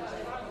blogiin.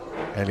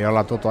 Eli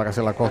ollaan tuttu aika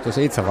sillä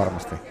kohtuullisen itse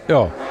varmasti.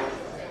 Joo.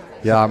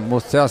 Ja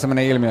musta se on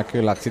semmoinen ilmiö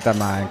kyllä, että sitä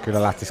mä en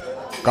kyllä lähtisi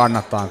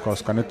kannattaa,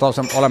 koska nyt on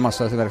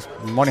olemassa esimerkiksi,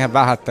 monihan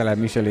vähättelee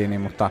Micheliniä,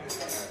 mutta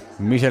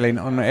Michelin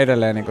on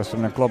edelleen niin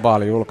semmoinen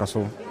globaali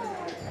julkaisu,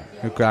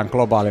 nykyään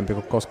globaalimpi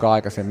kuin koskaan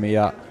aikaisemmin,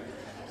 ja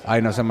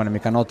ainoa semmoinen,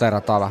 mikä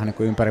noterataan vähän niin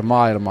kuin ympäri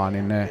maailmaa,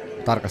 niin ne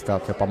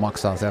tarkastajat jopa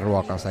maksaa sen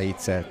ruokansa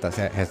itse, että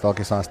he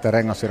toki saa sitten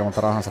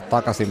rengasfirmalta rahansa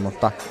takaisin,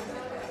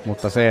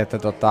 mutta se, että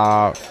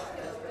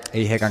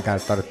ei hekään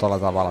käyttäydy tuolla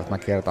tavalla, että mä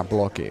kirjoitan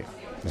blogiin.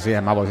 Ja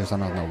siihen mä voisin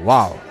sanoa, että no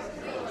wow.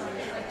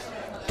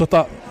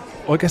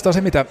 Oikeastaan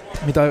se, mitä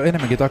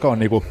enemmänkin takaa on,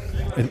 niinku,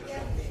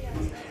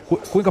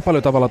 kuinka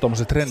paljon tavalla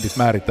tuommoiset trendit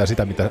määrittää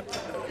sitä, mitä...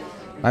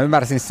 Mä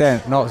ymmärsin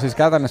sen. No siis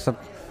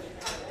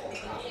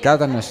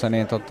käytännössä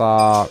niin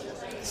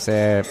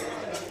se...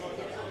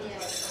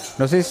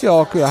 No siis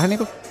joo, kyllähän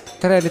niinku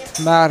trendit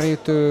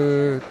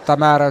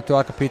määräytyy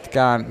aika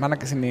pitkään. Mä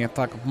näkisin niin,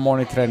 että aika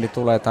moni trendi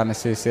tulee tänne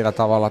siis sillä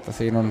tavalla, että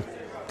siinä on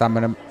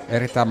tämmöinen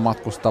erittäin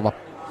matkustava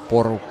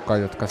porukka,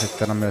 jotka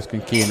sitten on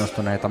myöskin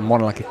kiinnostuneita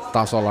monellakin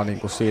tasolla niin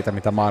kuin siitä,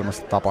 mitä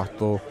maailmassa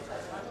tapahtuu.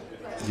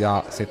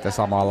 Ja sitten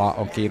samalla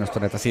on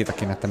kiinnostuneita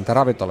siitäkin, että mitä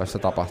ravintoloissa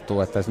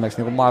tapahtuu. Että esimerkiksi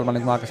niin kuin maailman,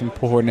 niin kuin mä aikaisemmin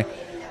puhuin, niin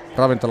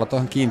ravintolat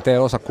on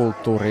kiinteä osa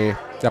kulttuuria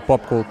ja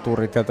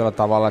popkulttuuria tietyllä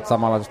tavalla. Että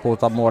samalla jos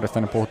puhutaan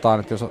muodista, niin puhutaan,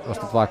 että jos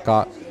ostat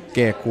vaikka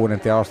G6, en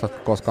tiedä ostatko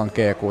koskaan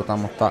G6,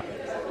 mutta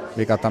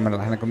mikä on tämmöinen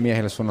lähinnä kuin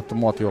miehille suunnattu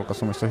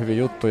muotijulkaisu, missä on hyviä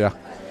juttuja.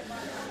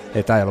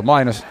 Ei tämä ei ollut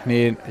mainos,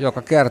 niin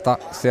joka kerta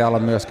siellä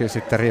on myöskin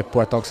sitten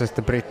riippuu, että onko se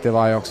sitten britti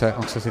vai onko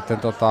se sitten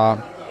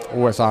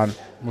USAn,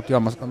 mutta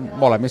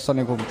molemmissa on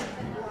niin kuin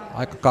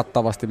aika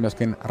kattavasti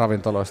myöskin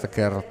ravintoloista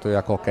kerrottu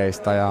ja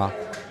kokeista ja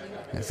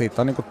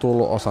siitä on niin kuin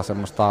tullut osa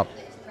semmoista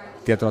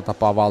tietyllä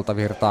tapaa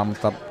valtavirtaa,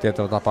 mutta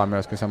tietyllä tapaa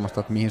myöskin semmoista,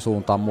 että mihin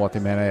suuntaan muoti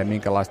menee ja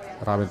minkälaiset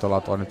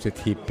ravintolat on nyt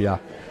sitten hippiä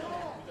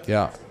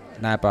ja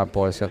näin päin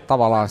pois. Ja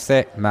tavallaan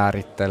se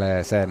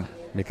määrittelee sen,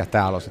 mikä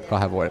täällä on sitten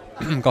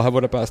 2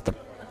 vuoden päästä.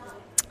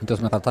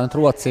 Jos me katsotaan nyt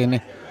Ruotsiin,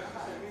 niin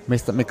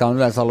mikä on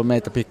yleensä ollut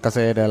meitä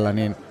pikkasen edellä,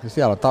 niin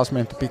siellä on taas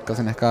menty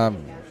pikkasen ehkä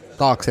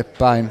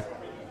taaksepäin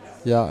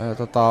ja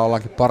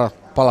ollaankin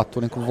palattu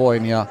niin kuin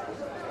voin ja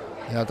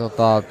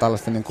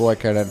tällaisten niin kuin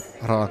oikeiden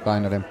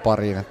raaka-aineiden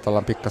pariin, että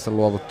ollaan pikkasen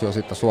luovuttu jo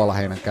siitä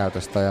suolaheinän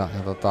käytöstä ja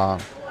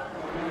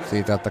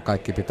siitä, että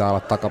kaikki pitää olla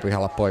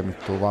takapihalla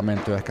poimittua, vaan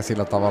menty ehkä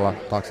sillä tavalla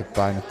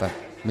taaksepäin, että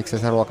miksei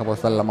se ruoka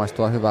voisi välillä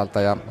maistua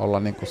hyvältä ja olla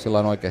niin kuin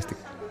silloin oikeasti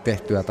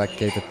tehtyä tai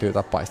keitettyä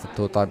tai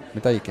paistettua tai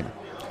mitä ikinä.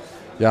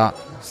 Ja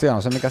se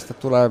on se, mikä sitten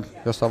tulee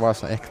jossain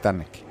vaiheessa ehkä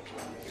tännekin.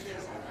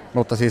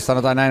 Mutta siis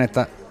sanotaan näin,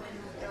 että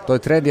toi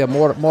trendien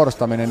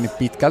muodostaminen niin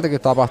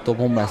pitkältäkin tapahtuu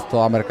mun mielestä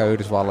tuolla Amerikan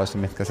Yhdysvalloissa,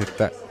 mitkä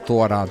sitten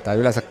tuodaan. Tai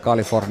yleensä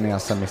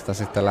Kaliforniassa, mistä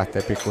sitten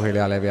lähtee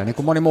pikkuhiljaa leviä. Niin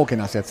kuin moni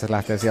muukin asia, että se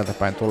lähtee sieltä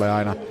päin, tulee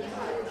aina.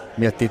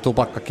 Miettii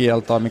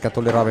tupakkakieltoa, mikä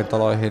tuli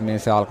ravintoloihin, niin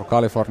se alkoi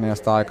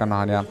Kaliforniasta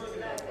aikanaan ja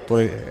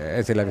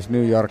ensin levisi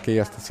New Yorkiin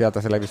ja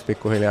sieltä se levisi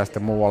pikkuhiljaa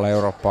sitten muualle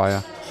Eurooppaan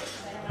ja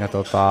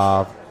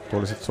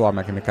tuli sitten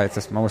Suomeenkin, mikä itse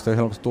asiassa, mä muistan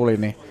silloin kun se tuli,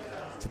 niin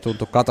se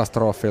tuntui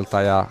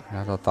katastrofilta ja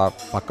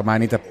vaikka mä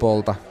en itse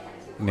polta,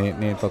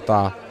 niin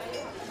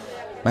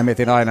mä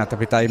mietin aina, että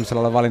pitää ihmisellä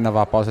olla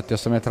valinnanvapaus, että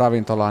jos sä menet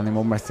ravintolaan, niin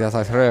mun mielestä siellä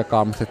saisi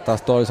röökaa, mutta sitten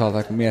taas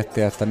toisaalta kun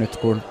miettii, että nyt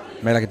kun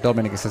meilläkin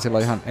Dominikissa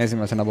silloin ihan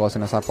ensimmäisenä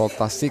vuosina sai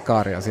polttaa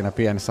sikaaria siinä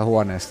pienessä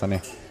huoneessa,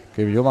 niin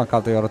kyllä Juman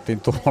kautta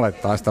jouduttiin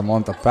tuolettaa sitä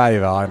monta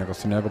päivää aina, kun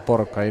sinne joku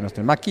porukka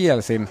innostui. Mä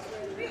kielsin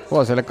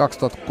vuosille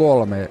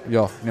 2003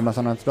 jo, niin mä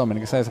sanoin, että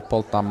Dominikissa ei saa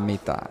polttaa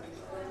mitään.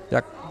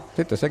 Ja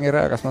sitten jos jengi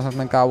röökäs, mä sanoin, että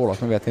menkää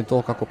ulos. Me vietiin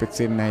tuhkakupit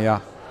sinne ja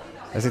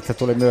sitten se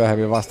tuli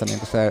myöhemmin vasta, niin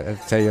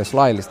että se ei olisi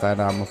laillista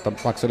enää, mutta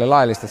vaikka se oli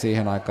laillista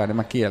siihen aikaan, niin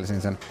mä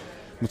kielsin sen.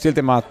 Mutta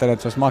silti mä ajattelin,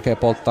 että se olisi makea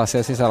polttaa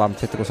siellä sisällä,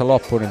 mutta sitten kun se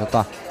loppui, niin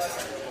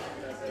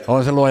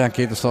on se luojan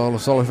kiitos, se on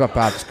ollut hyvä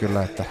päätös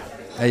kyllä, että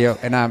ei ole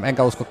enää,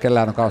 enkä usko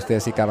kellään on kauheasti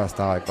edes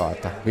ikävästä aikaa,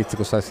 että vitsi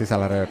kun saisi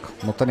sisällä rööka.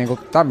 Mutta niin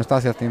tämmöiset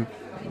asiat, niin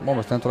mun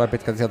mielestä ne tulee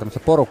pitkälti sieltä, mutta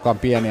se porukka on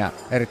pieniä,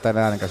 erittäin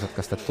äänekäs,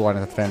 jotka sitten tuo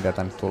niitä trendejä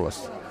tänne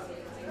tullessa.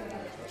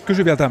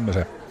 Kysy vielä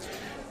tämmöisen.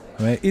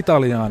 Menen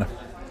Italiaan,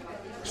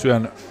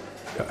 syön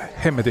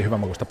hemmetin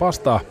hyvänmakuista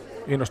pastaa.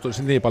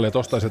 Innostuisin niin paljon, että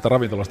ostaisin sieltä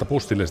ravintolasta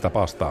pussillista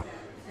pastaa.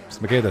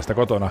 Sitten me keitän sitä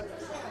kotona.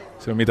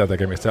 Se ei ole mitään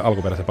tekemistä sen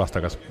alkuperäisen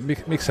pastan kanssa.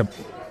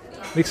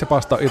 Miksi se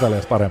pasta on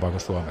Italiassa parempaa kuin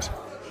Suomessa?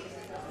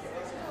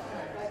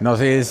 No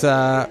siis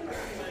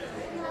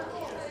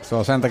se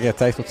on sen takia, että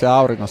sä istut siellä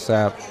auringossa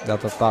ja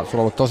sulla on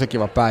ollut tosi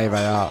kiva päivä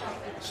ja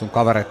sun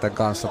kavereiden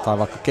kanssa tai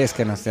vaikka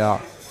keskenäsi ja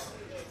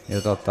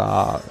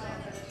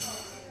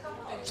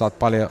sä oot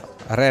paljon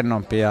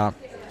rennompi ja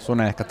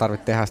sun ei ehkä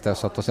tarvitse tehdä sitä,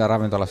 jos sä oot tosiaan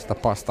ravintolassa sitä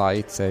pastaa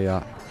itse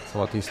ja sä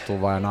voit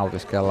istua vaan ja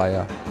nautiskella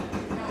ja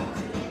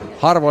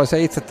harvoin se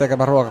itse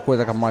tekemä ruoka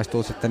kuitenkaan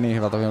maistuu sitten niin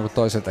hyvältä kuin jonkun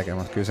toisen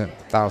tekemä. Kyllä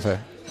tää on se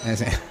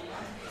ensin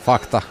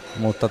fakta,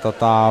 mutta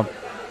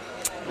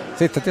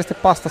sitten tietysti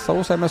pastassa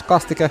usein myös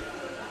kastike.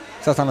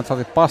 Sä sanoit, että sä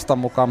otit pastan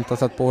mukaan, mutta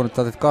sä oot puhunut, että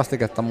sä otit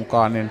kastiketta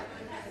mukaan, niin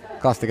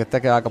kastike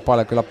tekee aika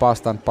paljon kyllä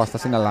pastan. Pasta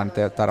sinällään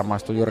ei taida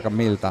maistua juurikaan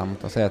miltään,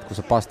 mutta se, että kun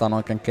se pasta on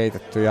oikein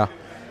keitetty ja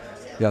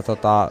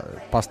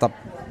pasta,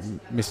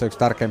 missä yksi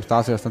tärkeimmistä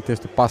asioista on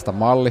tietysti pastan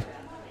malli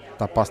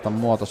tai pastan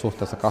muoto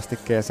suhteessa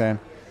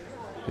kastikkeeseen.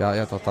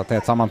 Ja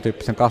teet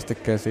samantyyppisen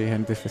kastikkeen siihen,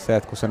 niin tietysti se,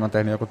 että kun sen on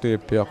tehnyt joku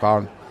tyyppi, joka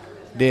on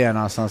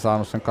DNA:ssa on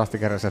saanut sen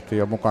kastikereseptin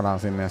jo mukanaan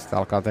sinne ja sitten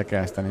alkaa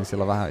tekemään sitä, niin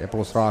silloin vähän, ja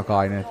plus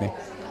raaka-aineet, niin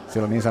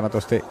silloin niin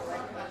sanotusti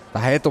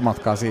vähän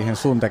etumatkaa siihen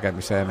sun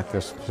tekemiseen, että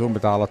jos sun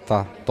pitää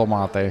aloittaa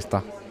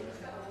tomaateista,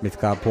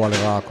 mitkä on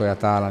puoliraakoja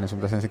täällä, niin sun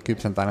pitäisi ensin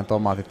kypsentää ne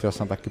tomaatit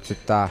jossain tai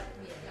kypsyttää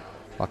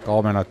vaikka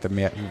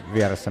omenoiden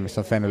vieressä,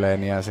 missä on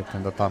fenyleeniä ja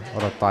sitten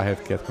odottaa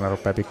hetki, että kun ne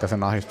rupeaa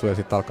pikkasen ahistua ja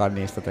sitten alkaa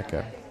niistä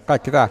tekemään.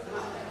 Kaikki tää.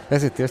 Ja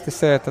sitten tietysti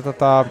se, että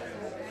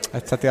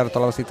sä tiedät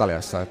olevasi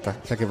Italiassa, että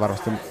sekin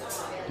varmasti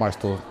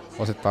maistuu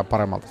osittain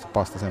paremmalta se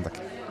pasta sen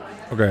takia.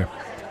 Okei.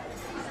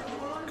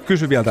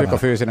 Kysy vielä tämän.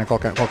 Psykofyysinen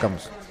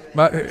kokemus.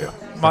 Mä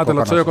ajattelin,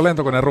 että se on joko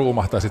lentokoneen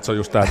ruuma tai sitten se on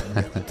just tää.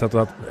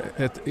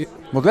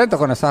 Mutta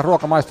lentokoneessahan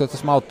ruoka maistuu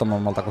itse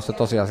mauttomammalta kuin se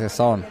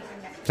tosiasiassa on.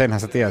 Senhän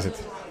sä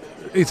tiesit.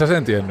 Itse asiassa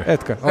en tiennyt.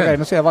 Etkö? Okei,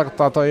 no siihen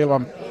vaikuttaa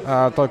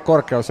toi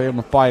korkeus ja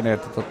ilman paine,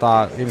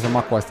 että ihmisen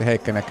makuaisti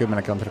heikkenee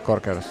 10 kilometrin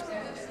korkeudessa.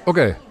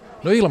 Okei.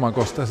 No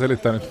ilmankosta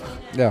selittää nyt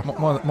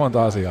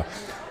monta asiaa.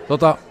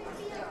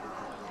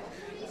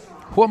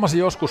 Huomasin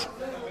joskus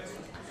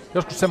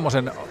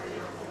semmoisen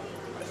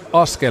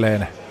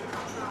askeleen,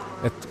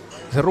 että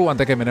se ruoan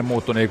tekeminen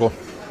muuttui niinku,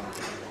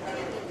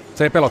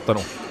 se ei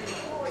pelottanut.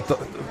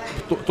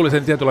 Tuli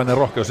sen tietynlainen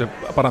rohkeus ja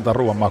parantaa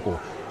ruoan makua.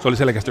 Se oli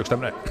selkeästi yksi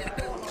tämmöinen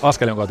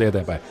askel, jonka otin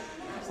eteenpäin.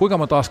 Kuinka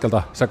monta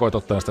askelta sä koit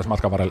ottaa tässä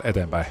matkan varrella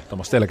eteenpäin?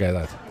 Tuommoista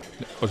selkeitä, että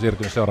olisi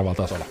siirtynyt seuraavalla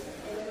tasolla.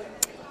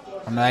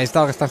 No ei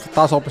sitä oikeastaan sitä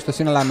tasoa pysty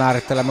sinällään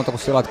määrittelemään, mutta kun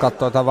silloin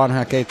katsoo jotain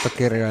vanhoja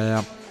keittokirjoja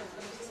ja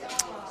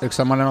yksi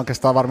semmoinen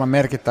oikeastaan varmaan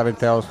merkittävin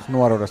teos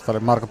nuoruudesta oli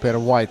Marco Pierre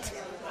White.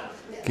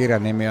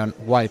 Kirjan nimi on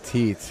White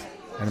Heat.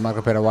 Eli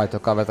Marco Pierre White,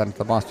 joka on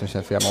vetänyt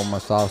MasterChefia muun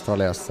muassa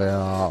Australiassa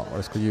ja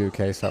olisiko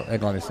UK:ssa,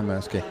 Englannissa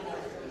myöskin.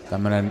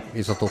 Tämmöinen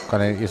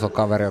isotukkainen, iso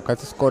kaveri, joka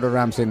itse asiassa Gordon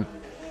Ramsayn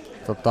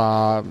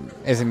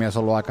esimies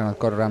ollut aikana.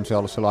 Gordon Ramsay on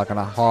ollut silloin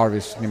aikana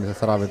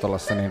Harvey's-nimisessä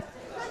ravintolassa, niin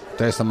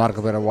töissä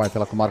Marco Pierre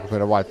Whitella, kun Marco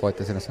Pierre White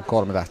voitti sinne sen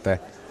 3 tähteä.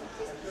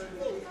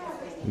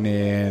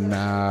 Niin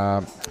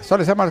se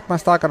oli semmoinen, että mä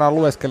sitä aikanaan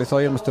lueskelin, se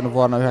on ilmestynyt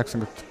vuonna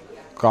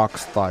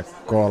 1992 tai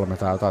 3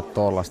 tai jotain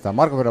tollaista. Ja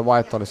Marco Pierre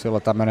White oli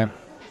silloin tämmöinen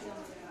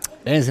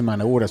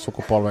ensimmäinen uuden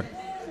sukupolven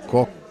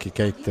kokki,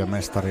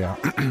 keittiömestari. Ja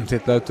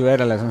sitten löytyy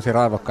edelleen semmoisia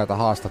raivokkaita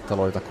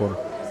haastatteluita, kun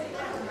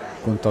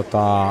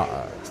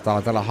sitä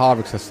on täällä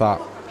Haaviksessa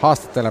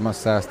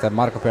haastattelemassa ja sitten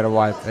Marco Pierre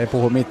White ei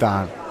puhu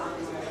mitään.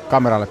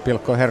 Kameralle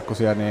pilkkoi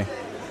herkkusia, niin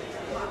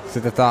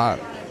sitten tämä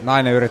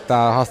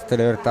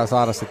haastattelija yrittää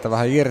saada sitten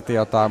vähän irti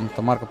jotain,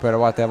 mutta Marco Pierre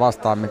White ei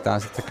vastaa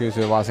mitään. Sitten se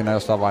kysyy vaan siinä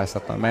jossain vaiheessa,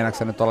 että meinaatko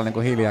se nyt olla niin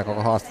kuin hiljaa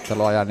koko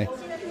haastatteluajan, niin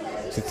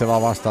sitten se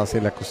vaan vastaa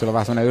sille, kun sillä on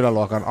vähän semmoinen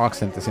yläluokan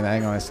aksentti siinä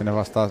englannissa, niin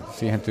vastaa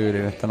siihen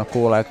tyyliin, että no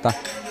kuule, että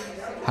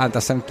hän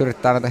tässä nyt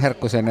yrittää näitä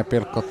herkkusia ja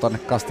pilkkoa tuonne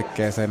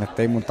kastikkeeseen,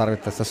 että ei mun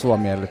tarvitse sitä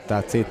suomiellyttää,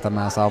 että siitä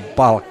mä saan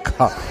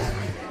palkkaa.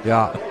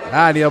 Ja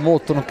ääni on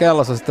muuttunut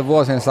kellossa sitten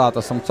vuosien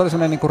saatossa, mutta se oli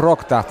semmoinen niinku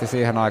rock-tähti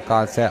siihen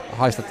aikaan, että se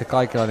haistatti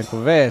kaikilla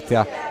niinku veet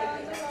ja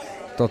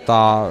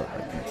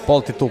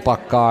poltti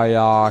tupakkaa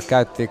ja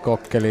käytti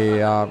kokkelia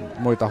ja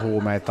muita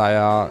huumeita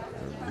ja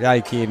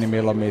jäi kiinni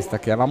milloin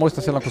mistäkin. Ja mä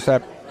muistan silloin, kun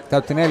se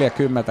täytti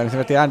 40, niin se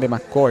veti Andy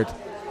McCoy.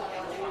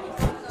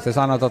 Se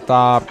sanoi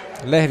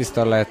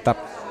lehdistölle,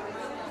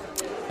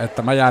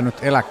 että mä jään nyt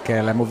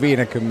eläkkeelle mun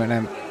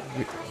 50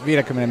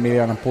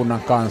 miljoonan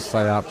punnan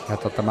kanssa ja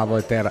mä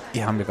voin tehdä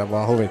ihan mitä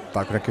vaan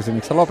huvittaa, kun ne kysyi,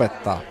 miksi se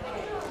lopettaa.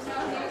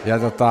 Ja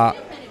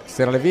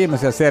siellä oli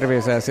viimeisiä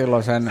serviisejä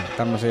silloin se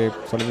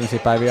oli viimeisiä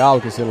päiviä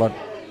auki silloin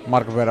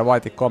Marco Pierre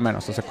Whitein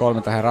komennossa se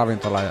 3 tähden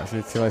ravintola ja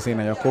sitten oli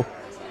siinä joku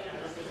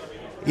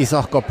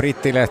isohko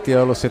brittilehti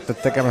ollut sitten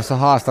tekemässä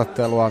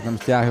haastattelua,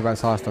 tämmöistä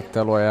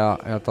jäähyväishaastattelua ja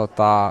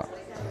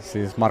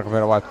siis Marco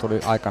Pierre White tuli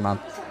aikanaan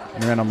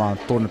nimenomaan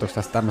tunnetuksi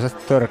tästä tämmöisestä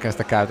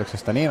törkeästä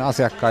käytöksestä niin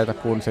asiakkaita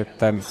kuin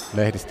sitten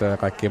lehdistöä ja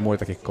kaikkia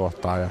muitakin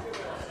kohtaa. Ja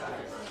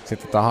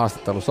sitten tämä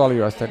haastattelu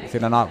soljui ja sitten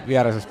siinä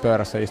viereisessä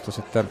pöydässä istui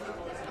sitten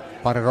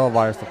pari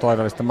rouvaa, josta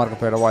toinen oli sitten Marco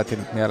Pierre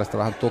Whitein mielestä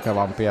vähän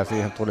tukevampi ja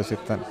siihen tuli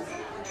sitten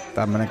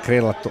tämmönen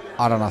grillattu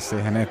ananas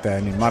siihen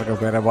eteen, niin Marco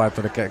Pierre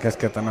White oli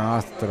keskeltä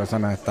haastattelua ja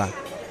sanoi,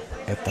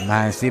 että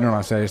mä en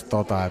sinuna seis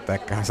että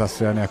ehkä hän saa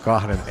syöniä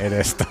 2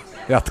 edestä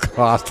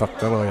jatkaa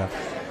haastattelua. Ja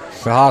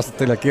se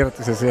haastattelija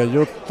kirjoitti se siihen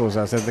juttuunsa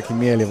ja sen teki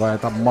mieli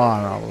vajata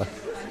maan alle.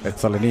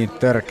 Että se oli niin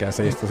törkeä,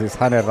 se istui siis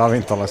hänen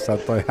ravintolassa ja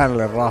toi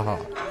hänelle rahaa.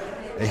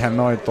 Eihän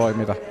noin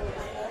toimita.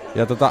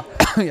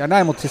 Ja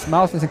näin, mutta siis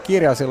mä ostin sen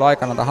kirjan silloin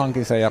aikana,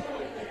 hankin sen ja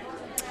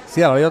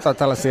siellä oli jotain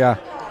tällaisia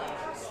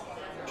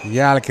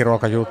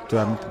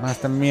jälkiruokajuttuja, mutta mä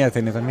sitten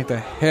mietin niitä,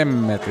 miten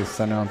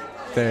hemmetissä ne on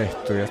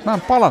tehty. Ja mä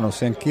en palannut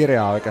siihen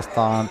kirjaan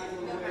oikeastaan.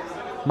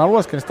 Mä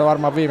lueskelin sitä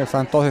varmaan viimeksi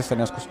vähän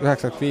tosissani joskus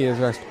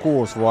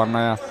 95-96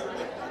 vuonna ja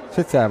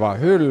sit se jäi vaan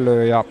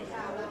hyllyyn ja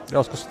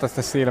joskus sitä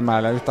sitten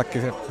silmäillä ja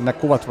yhtäkkiä ne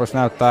kuvat voisi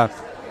näyttää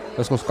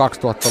joskus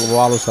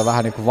 2000-luvun alussa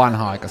vähän niin kuin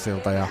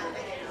vanha-aikaisilta. Ja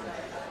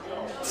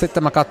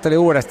sitten mä kattelin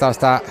uudestaan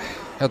sitä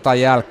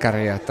jotain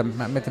jälkkäriä, että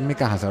mä mietin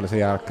mikähän se oli se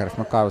jälkkäri.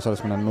 Mä kaivoin, se oli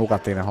semmoinen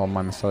Nugatinen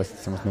homma, missä oli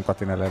sitten semmoista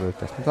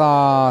Nugatinen-levyyttä.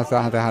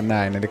 Tämähän tehdään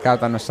näin. Eli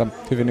käytännössä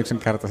hyvin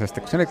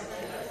yksinkertaisesti, kun siinä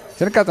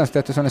oli käytännössä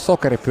tehty semmoinen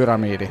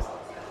sokeripyramiidi.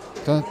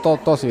 Se on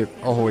tosi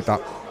ohuita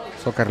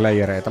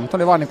sokerileijereitä, mutta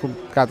oli vaan niin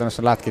kuin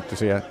käytännössä lätkitty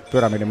siihen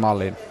pyramidin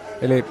malliin.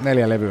 Eli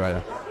 4 levyä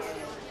ja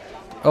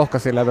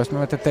ohkaisia levyä. Mä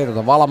mietin, että ei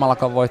tuota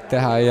valmallakaan voi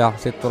tehdä ja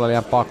sitten tulee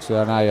liian paksuja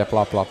ja näin ja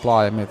bla bla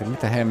bla. Ja mietin,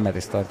 miten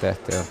hemmetistä on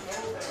tehty.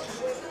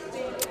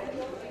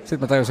 Sitten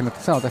mä tajusin,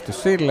 että se on tehty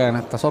silleen,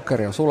 että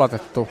sokeri on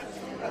sulatettu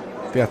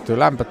tiettyyn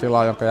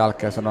lämpötilaan, jonka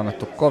jälkeen se on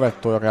annettu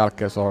kovettua, jonka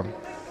jälkeen se on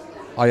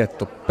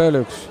ajettu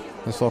pölyksi.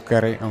 Ja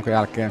sokeri, jonka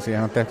jälkeen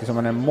siihen on tehty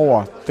semmoinen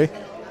muotti.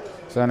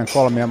 Sellainen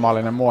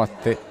 3-maallinen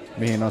muotti,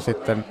 mihin on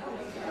sitten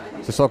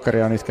se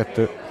sokeri on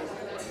isketty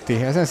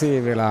tiheäsen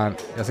siivilään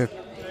ja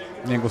sitten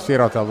niin kuin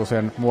siroteltu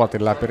sen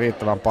muotin läpi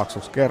riittävän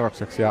paksuksi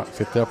kerrokseksi ja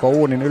sitten joko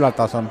uunin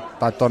ylätason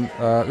tai ton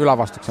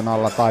ylävastuksen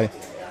alla tai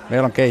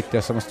meillä on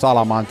keittiössä semmoiset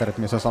salamanterit,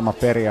 missä on sama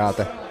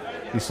periaate,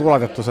 niin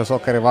sulatettu se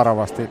sokeri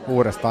varovasti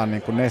uudestaan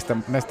niin kuin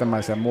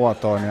nestemäiseen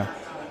muotoon ja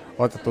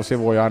otettu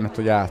sivuun ja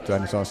annettu jäähtyä,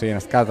 niin se on siinä.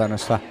 Sitten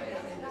käytännössä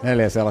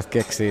 4 sellaista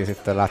keksiä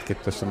sitten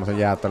lätkitty semmoisen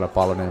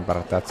jäätelöpallon ympäri,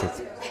 that's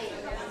it.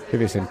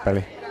 Hyvin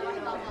simppeli.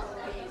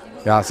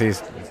 Ja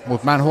siis,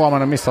 mutta mä en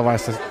huomannut missä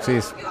vaiheessa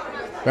siis,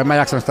 en mä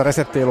jaksanut sitä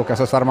reseptiä lukea,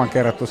 se olisi varmaan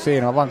kerrottu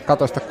siinä. Mä vaan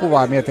katsoin sitä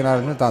kuvaa ja mietin,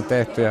 että mitä on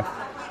tehty. Ja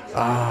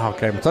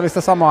okei. Mutta se oli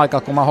sitä samaa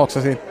aikaa, kun mä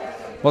hoksasin.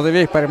 Mä oltiin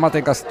Wikbergin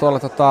Matin kanssa tuolla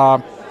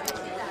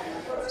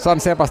San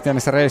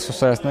Sebastianissa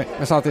reissussa ja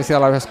me saatiin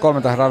siellä yhdessä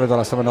 3 tähden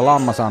ravintolassa semmoinen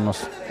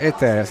lammasannos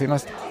eteen. Ja siinä on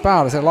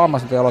päällä se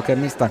lammas, nyt ei ole oikein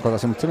mistään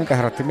kotoisin, mutta se mikä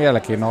herätti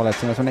mielenkiinnon oli, että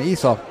siinä on semmoinen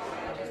iso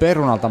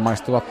perunalta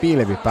maistuva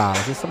pilvi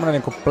päällä. Siis semmoinen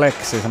niinku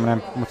pleksi,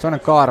 mutta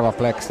semmoinen kaareva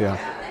pleksi ja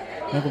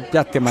niinku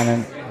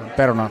jättimäinen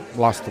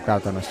perunalastu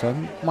käytännössä. Ja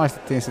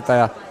maistettiin sitä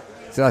ja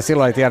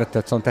silloin ei tiedetty,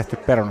 että se on tehty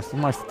perunasta.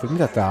 Maistettiin,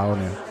 mitä tää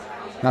on. Ja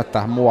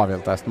näyttää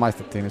muovilta ja sitten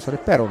maistettiin, niin se oli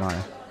peruna. Ja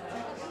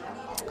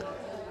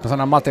mä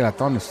sanoin Matille,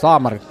 että on nyt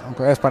saamarit,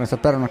 onko Espanjassa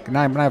perunatkin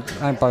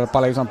näin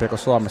paljon isompia kuin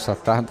Suomessa,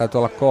 että tämähän täytyy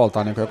olla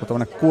kooltaan niin joku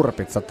tommonen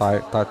kurpitsa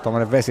tai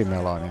tommonen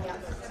vesimelo, niin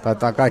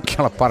taitaa kaikki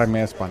olla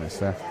paremmin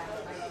Espanjassa. Ja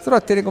se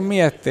ruvettiin niin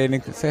miettiä,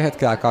 niin se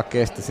hetken aikaa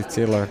kesti sit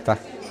silloin, että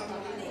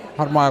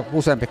varmaan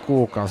useampi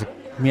kuukausi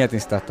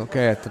mietin sitä, että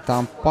okei, että tää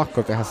on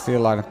pakko tehdä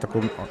sillain, että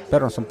kun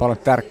perunassa on paljon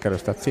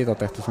tärkkelystä, että siitä on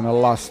tehty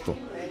semmoinen lastu.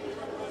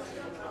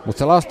 Mutta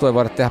se lastu ei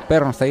voida tehdä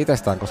perunasta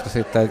itsestään, koska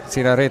sitten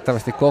siinä ei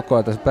riittävästi koko,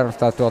 että se perunasta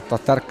täytyy ottaa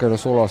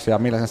tärkkelys ulos ja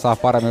millä sen saa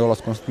paremmin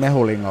ulos kuin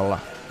mehulingolla.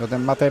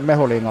 Joten mä tein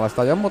mehulingolla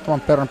sitä jo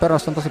muutaman perunan.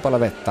 Perunassa on tosi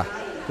paljon vettä.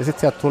 Ja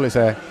sitten sieltä tuli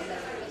se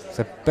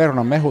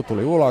perunan mehu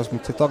tuli ulos,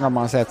 mutta sitten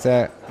ongelma on se, että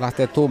se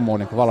lähtee tummuun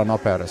niin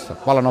valonopeudessa.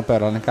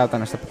 Valonopeudella niin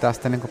käytännössä pitää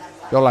sitten niin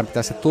jollain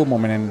pitää se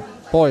tummuminen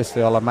pois,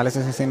 jolla mä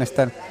lisäsin sinne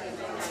sitten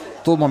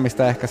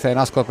tummumista ehkä se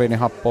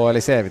askobiinihappoa eli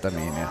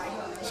C-vitamiinia.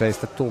 Se ei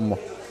sitten tummu.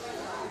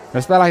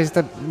 Jos mä lähdin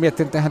sitten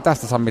miettimään, että eihän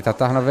tästä saa mitään,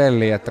 tämähän on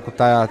velli, että kun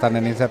tää jää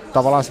tänne, niin se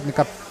tavallaan se,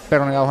 mikä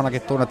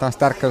perunajauhonakin tunnetaan, se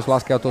tärkkeys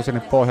laskeutuu sinne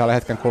pohjalle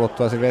hetken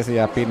kuluttua, se vesi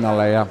jää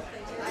pinnalle ja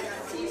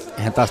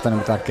eihän tästä niin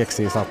mitään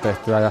keksiä saa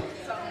tehtyä. Ja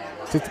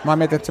sitten mä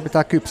mietin, että se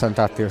pitää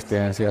kypsentää tietysti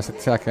ensin ja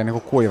sitten sen jälkeen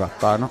niin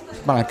kuivattaa. No,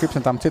 mä lähdin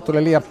kypsentää, mutta sitten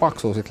tuli liian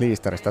paksua siitä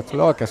liisteristä, että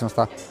tuli oikein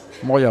semmoista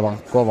mojovan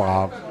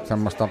kovaa,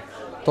 semmoista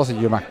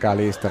tosi jymäkkää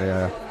liisteriä.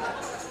 Ja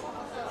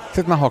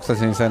sitten mä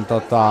hoksasin sen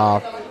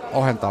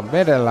ohentaa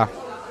vedellä.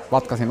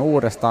 Vatkasin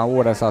uudestaan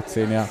uuden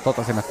satsiin ja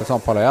totesin, että se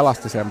on paljon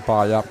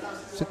elastisempaa. Ja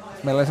sitten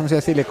meillä oli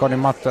semmoisia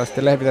silikonimattoja,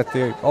 sitten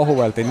levitettiin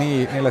ohuvelti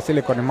niille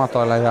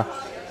silikonimatoille ja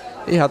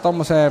ihan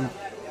tommoseen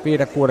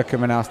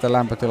 5-60 asteen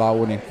lämpötilaa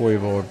uunin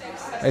kuivuun.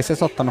 Ei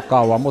se ottanut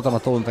kauan, muutama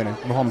tunti, niin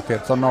me huomattiin,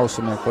 että se on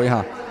noussut niin kuin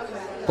ihan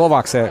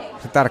kovaksi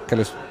se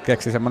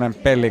tärkkelyskeksi, semmoinen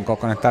pellin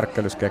kokoinen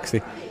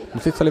tärkkelyskeksi.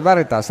 Mutta sitten se oli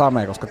väritään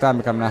samea, koska tämä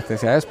mikä me nähtiin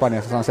siellä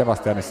Espanjassa San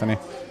Sebastianissa, niin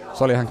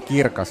se oli ihan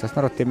kirkas. Ja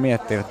sitten me ruvettiin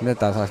miettimään, että miten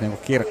tämä saisi niinku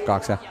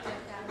kirkkaaksi.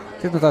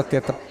 Sitten me taittiin,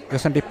 että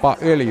jos sen dippaa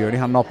öljyyn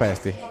ihan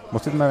nopeasti,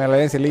 mutta sitten meillä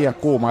oli ensin liian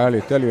kuuma öljy,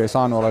 että öljy ei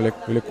saanut olla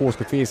yli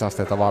 65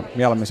 asteita, vaan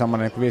mieluummin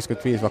semmoinen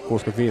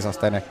 55-65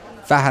 asteinen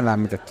vähän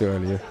lämmitetty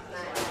öljy,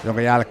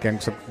 jonka jälkeen,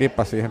 kun se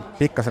dippasi siihen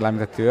pikkasen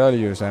lämmitettyyn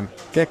öljyyn sen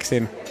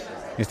keksin,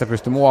 niin sitä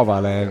pystyi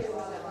muovailemaan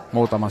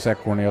muutaman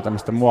sekunnin, jota me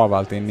sitten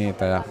muovailtiin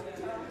niitä ja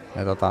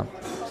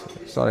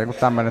se oli joku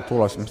tämmöinen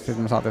tulos.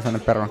 Sitten me saatiin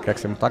sellainen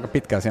perunakeksi, mutta aika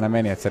pitkään siinä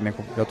meni, että se niin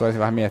joutui ensin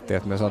vähän miettimään,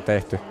 että miten se on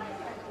tehty.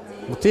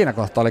 Mutta siinä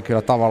kohtaa oli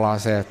kyllä tavallaan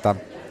se, että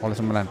oli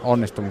semmoinen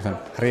onnistumisen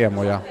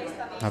riemu ja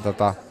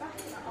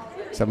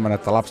semmoinen,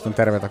 että lapset on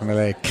terveitä, kun ne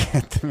leikkii.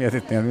 Että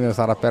mietittiin, että miten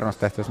saadaan perunasta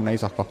tehtyä semmoinen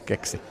isohko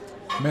keksi.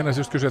 Meinasin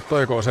just kysyä, että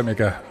toiko on se,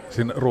 mikä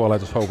siinä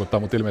ruoanlaitossa houkuttaa,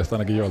 mutta ilmeisesti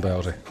ainakin joiltain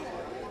osin.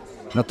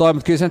 No toi,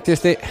 mutta kyllä se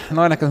tietysti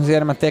noin ehkä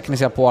enemmän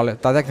teknisiä puolia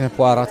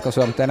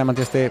ratkaisuja, mutta enemmän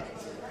tietysti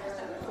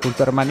kun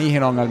törmää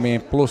niihin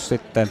ongelmiin, plus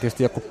sitten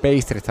tietysti joku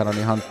pastrythän on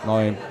ihan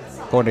noin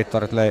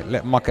konditorit,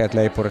 makeat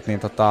leipurit, niin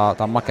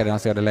tai makeiden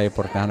asioiden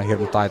leipurit, nehän on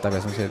hirveän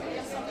taitavia semmoisia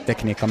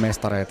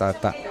tekniikkamestareita,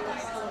 että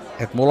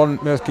mulla on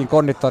myöskin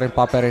konditorin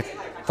paperit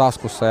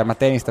taskussa ja mä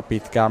tein sitä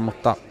pitkään,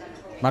 mutta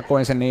mä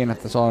koin sen niin,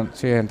 että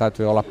siihen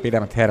täytyy olla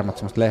pidemmät hermot,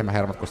 semmoiset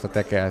lehmähermot, kun sitä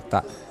tekee,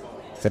 että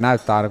se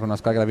näyttää aina, kun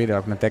noissa kaikilla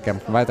videoilla, kun ne tekee,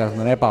 mutta mä väitän, että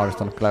ne on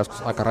epäonnistunut kyllä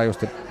joskus aika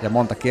rajusti ja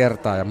monta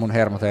kertaa, ja mun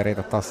hermot ei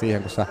riitä taas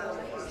siihen, kun sä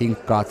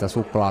hinkkaat ja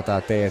suklaata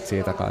ja teet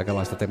siitä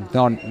kaikenlaista.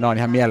 Ne on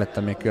ihan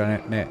mielettömiä kyllä,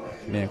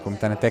 ne kun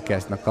mitä ne tekee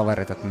sitten ne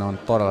kaverit, että ne on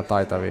todella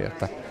taitavia,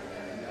 että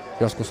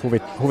joskus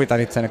huvitan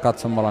itseäni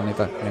katsomalla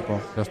niitä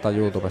niin jostain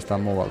YouTubesta tai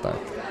muualta.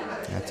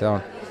 Että se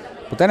on.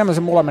 Mutta enemmän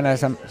se mulla menee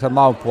sen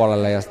maun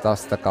puolelle ja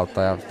taas sitä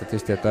kautta, ja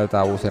tietysti, että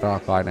löytää uusia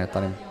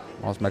raaka-aineita, niin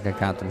mä olisin melkein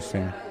kääntynyt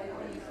sinne.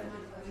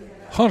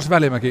 Hans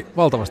Välimäki,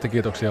 valtavasti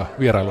kiitoksia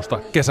vierailusta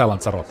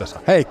Kesälanzarottessa.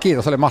 Hei,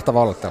 kiitos, oli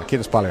mahtava olla täällä.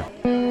 Kiitos paljon.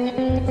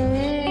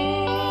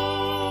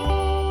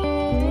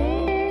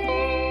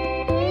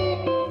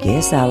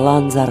 Kesä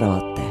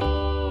Lanzarote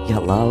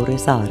ja Lauri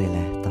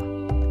Saarilehto.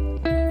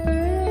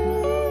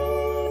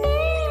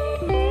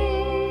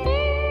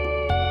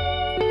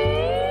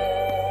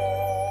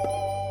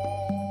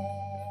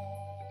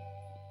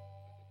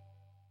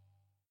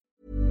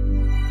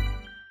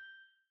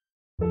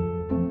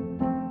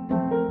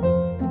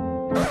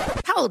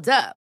 Hold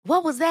up.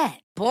 What was that?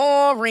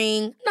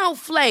 Boring. No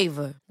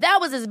flavor. That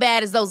was as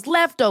bad as those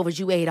leftovers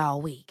you ate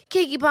all week.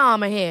 Keke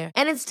Palmer here,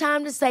 and it's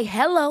time to say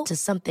hello to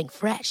something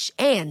fresh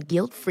and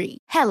guilt-free.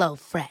 Hello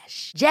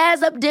Fresh.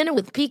 Jazz up dinner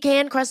with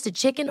pecan-crusted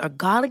chicken or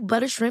garlic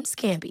butter shrimp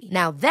scampi.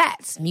 Now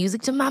that's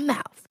music to my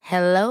mouth.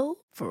 Hello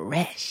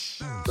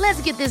Fresh.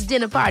 Let's get this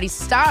dinner party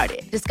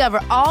started.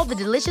 Discover all the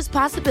delicious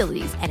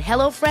possibilities at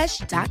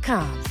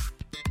hellofresh.com.